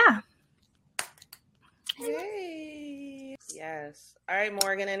yeah. Yay. Yes. All right,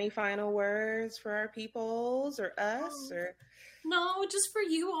 Morgan, any final words for our peoples or us? Or no, just for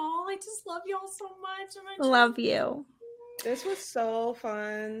you all. I just love y'all so much. And love you. This was so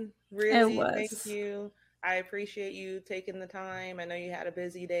fun. Really, it was. Thank you. I appreciate you taking the time. I know you had a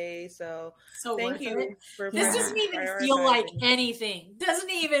busy day, so thank you. This doesn't even feel like anything. Doesn't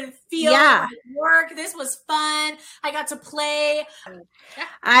even feel like work. This was fun. I got to play.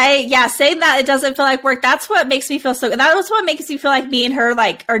 Saying that it doesn't feel like work, that's what makes me feel so good. That was what makes me feel like me and her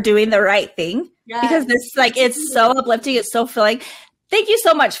like are doing the right thing. Yes. Because this like it's so uplifting, it's so filling. Thank you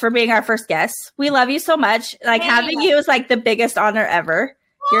so much for being our first guest. We love you so much. Like having you is like the biggest honor ever.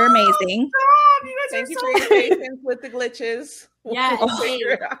 You're amazing. Thank you for your patience with the glitches. Yeah.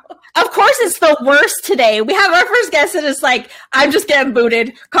 Of course, it's the worst today. We have our first guest and it's like, I'm just getting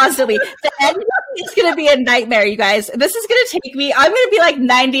booted constantly. The editing is going to be a nightmare, you guys. This is going to take me, I'm going to be like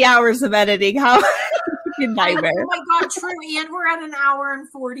 90 hours of editing. How nightmare. Oh my God, true. And we're at an hour and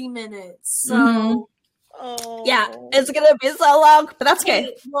 40 minutes. So. Mm-hmm. Yeah, it's going to be so long, but that's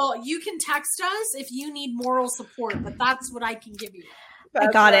okay. Well, you can text us if you need moral support, but that's what I can give you. I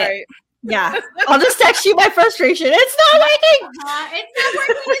got it. Yeah, I'll just text you my frustration. It's not working. It's not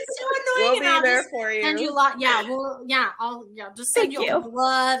working. It's too annoying. We'll be there for you. Send you I'll just send you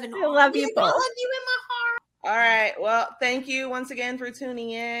love and I love you both. I love you in my heart. All right. Well, thank you once again for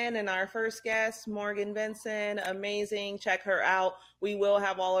tuning in. And our first guest, Morgan Benson, amazing. Check her out. We will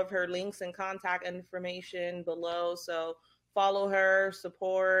have all of her links and contact information below. So follow her,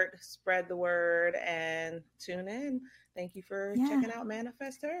 support, spread the word, and tune in. Thank you for checking out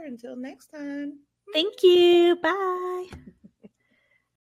Manifest Her. Until next time. Thank you. Bye.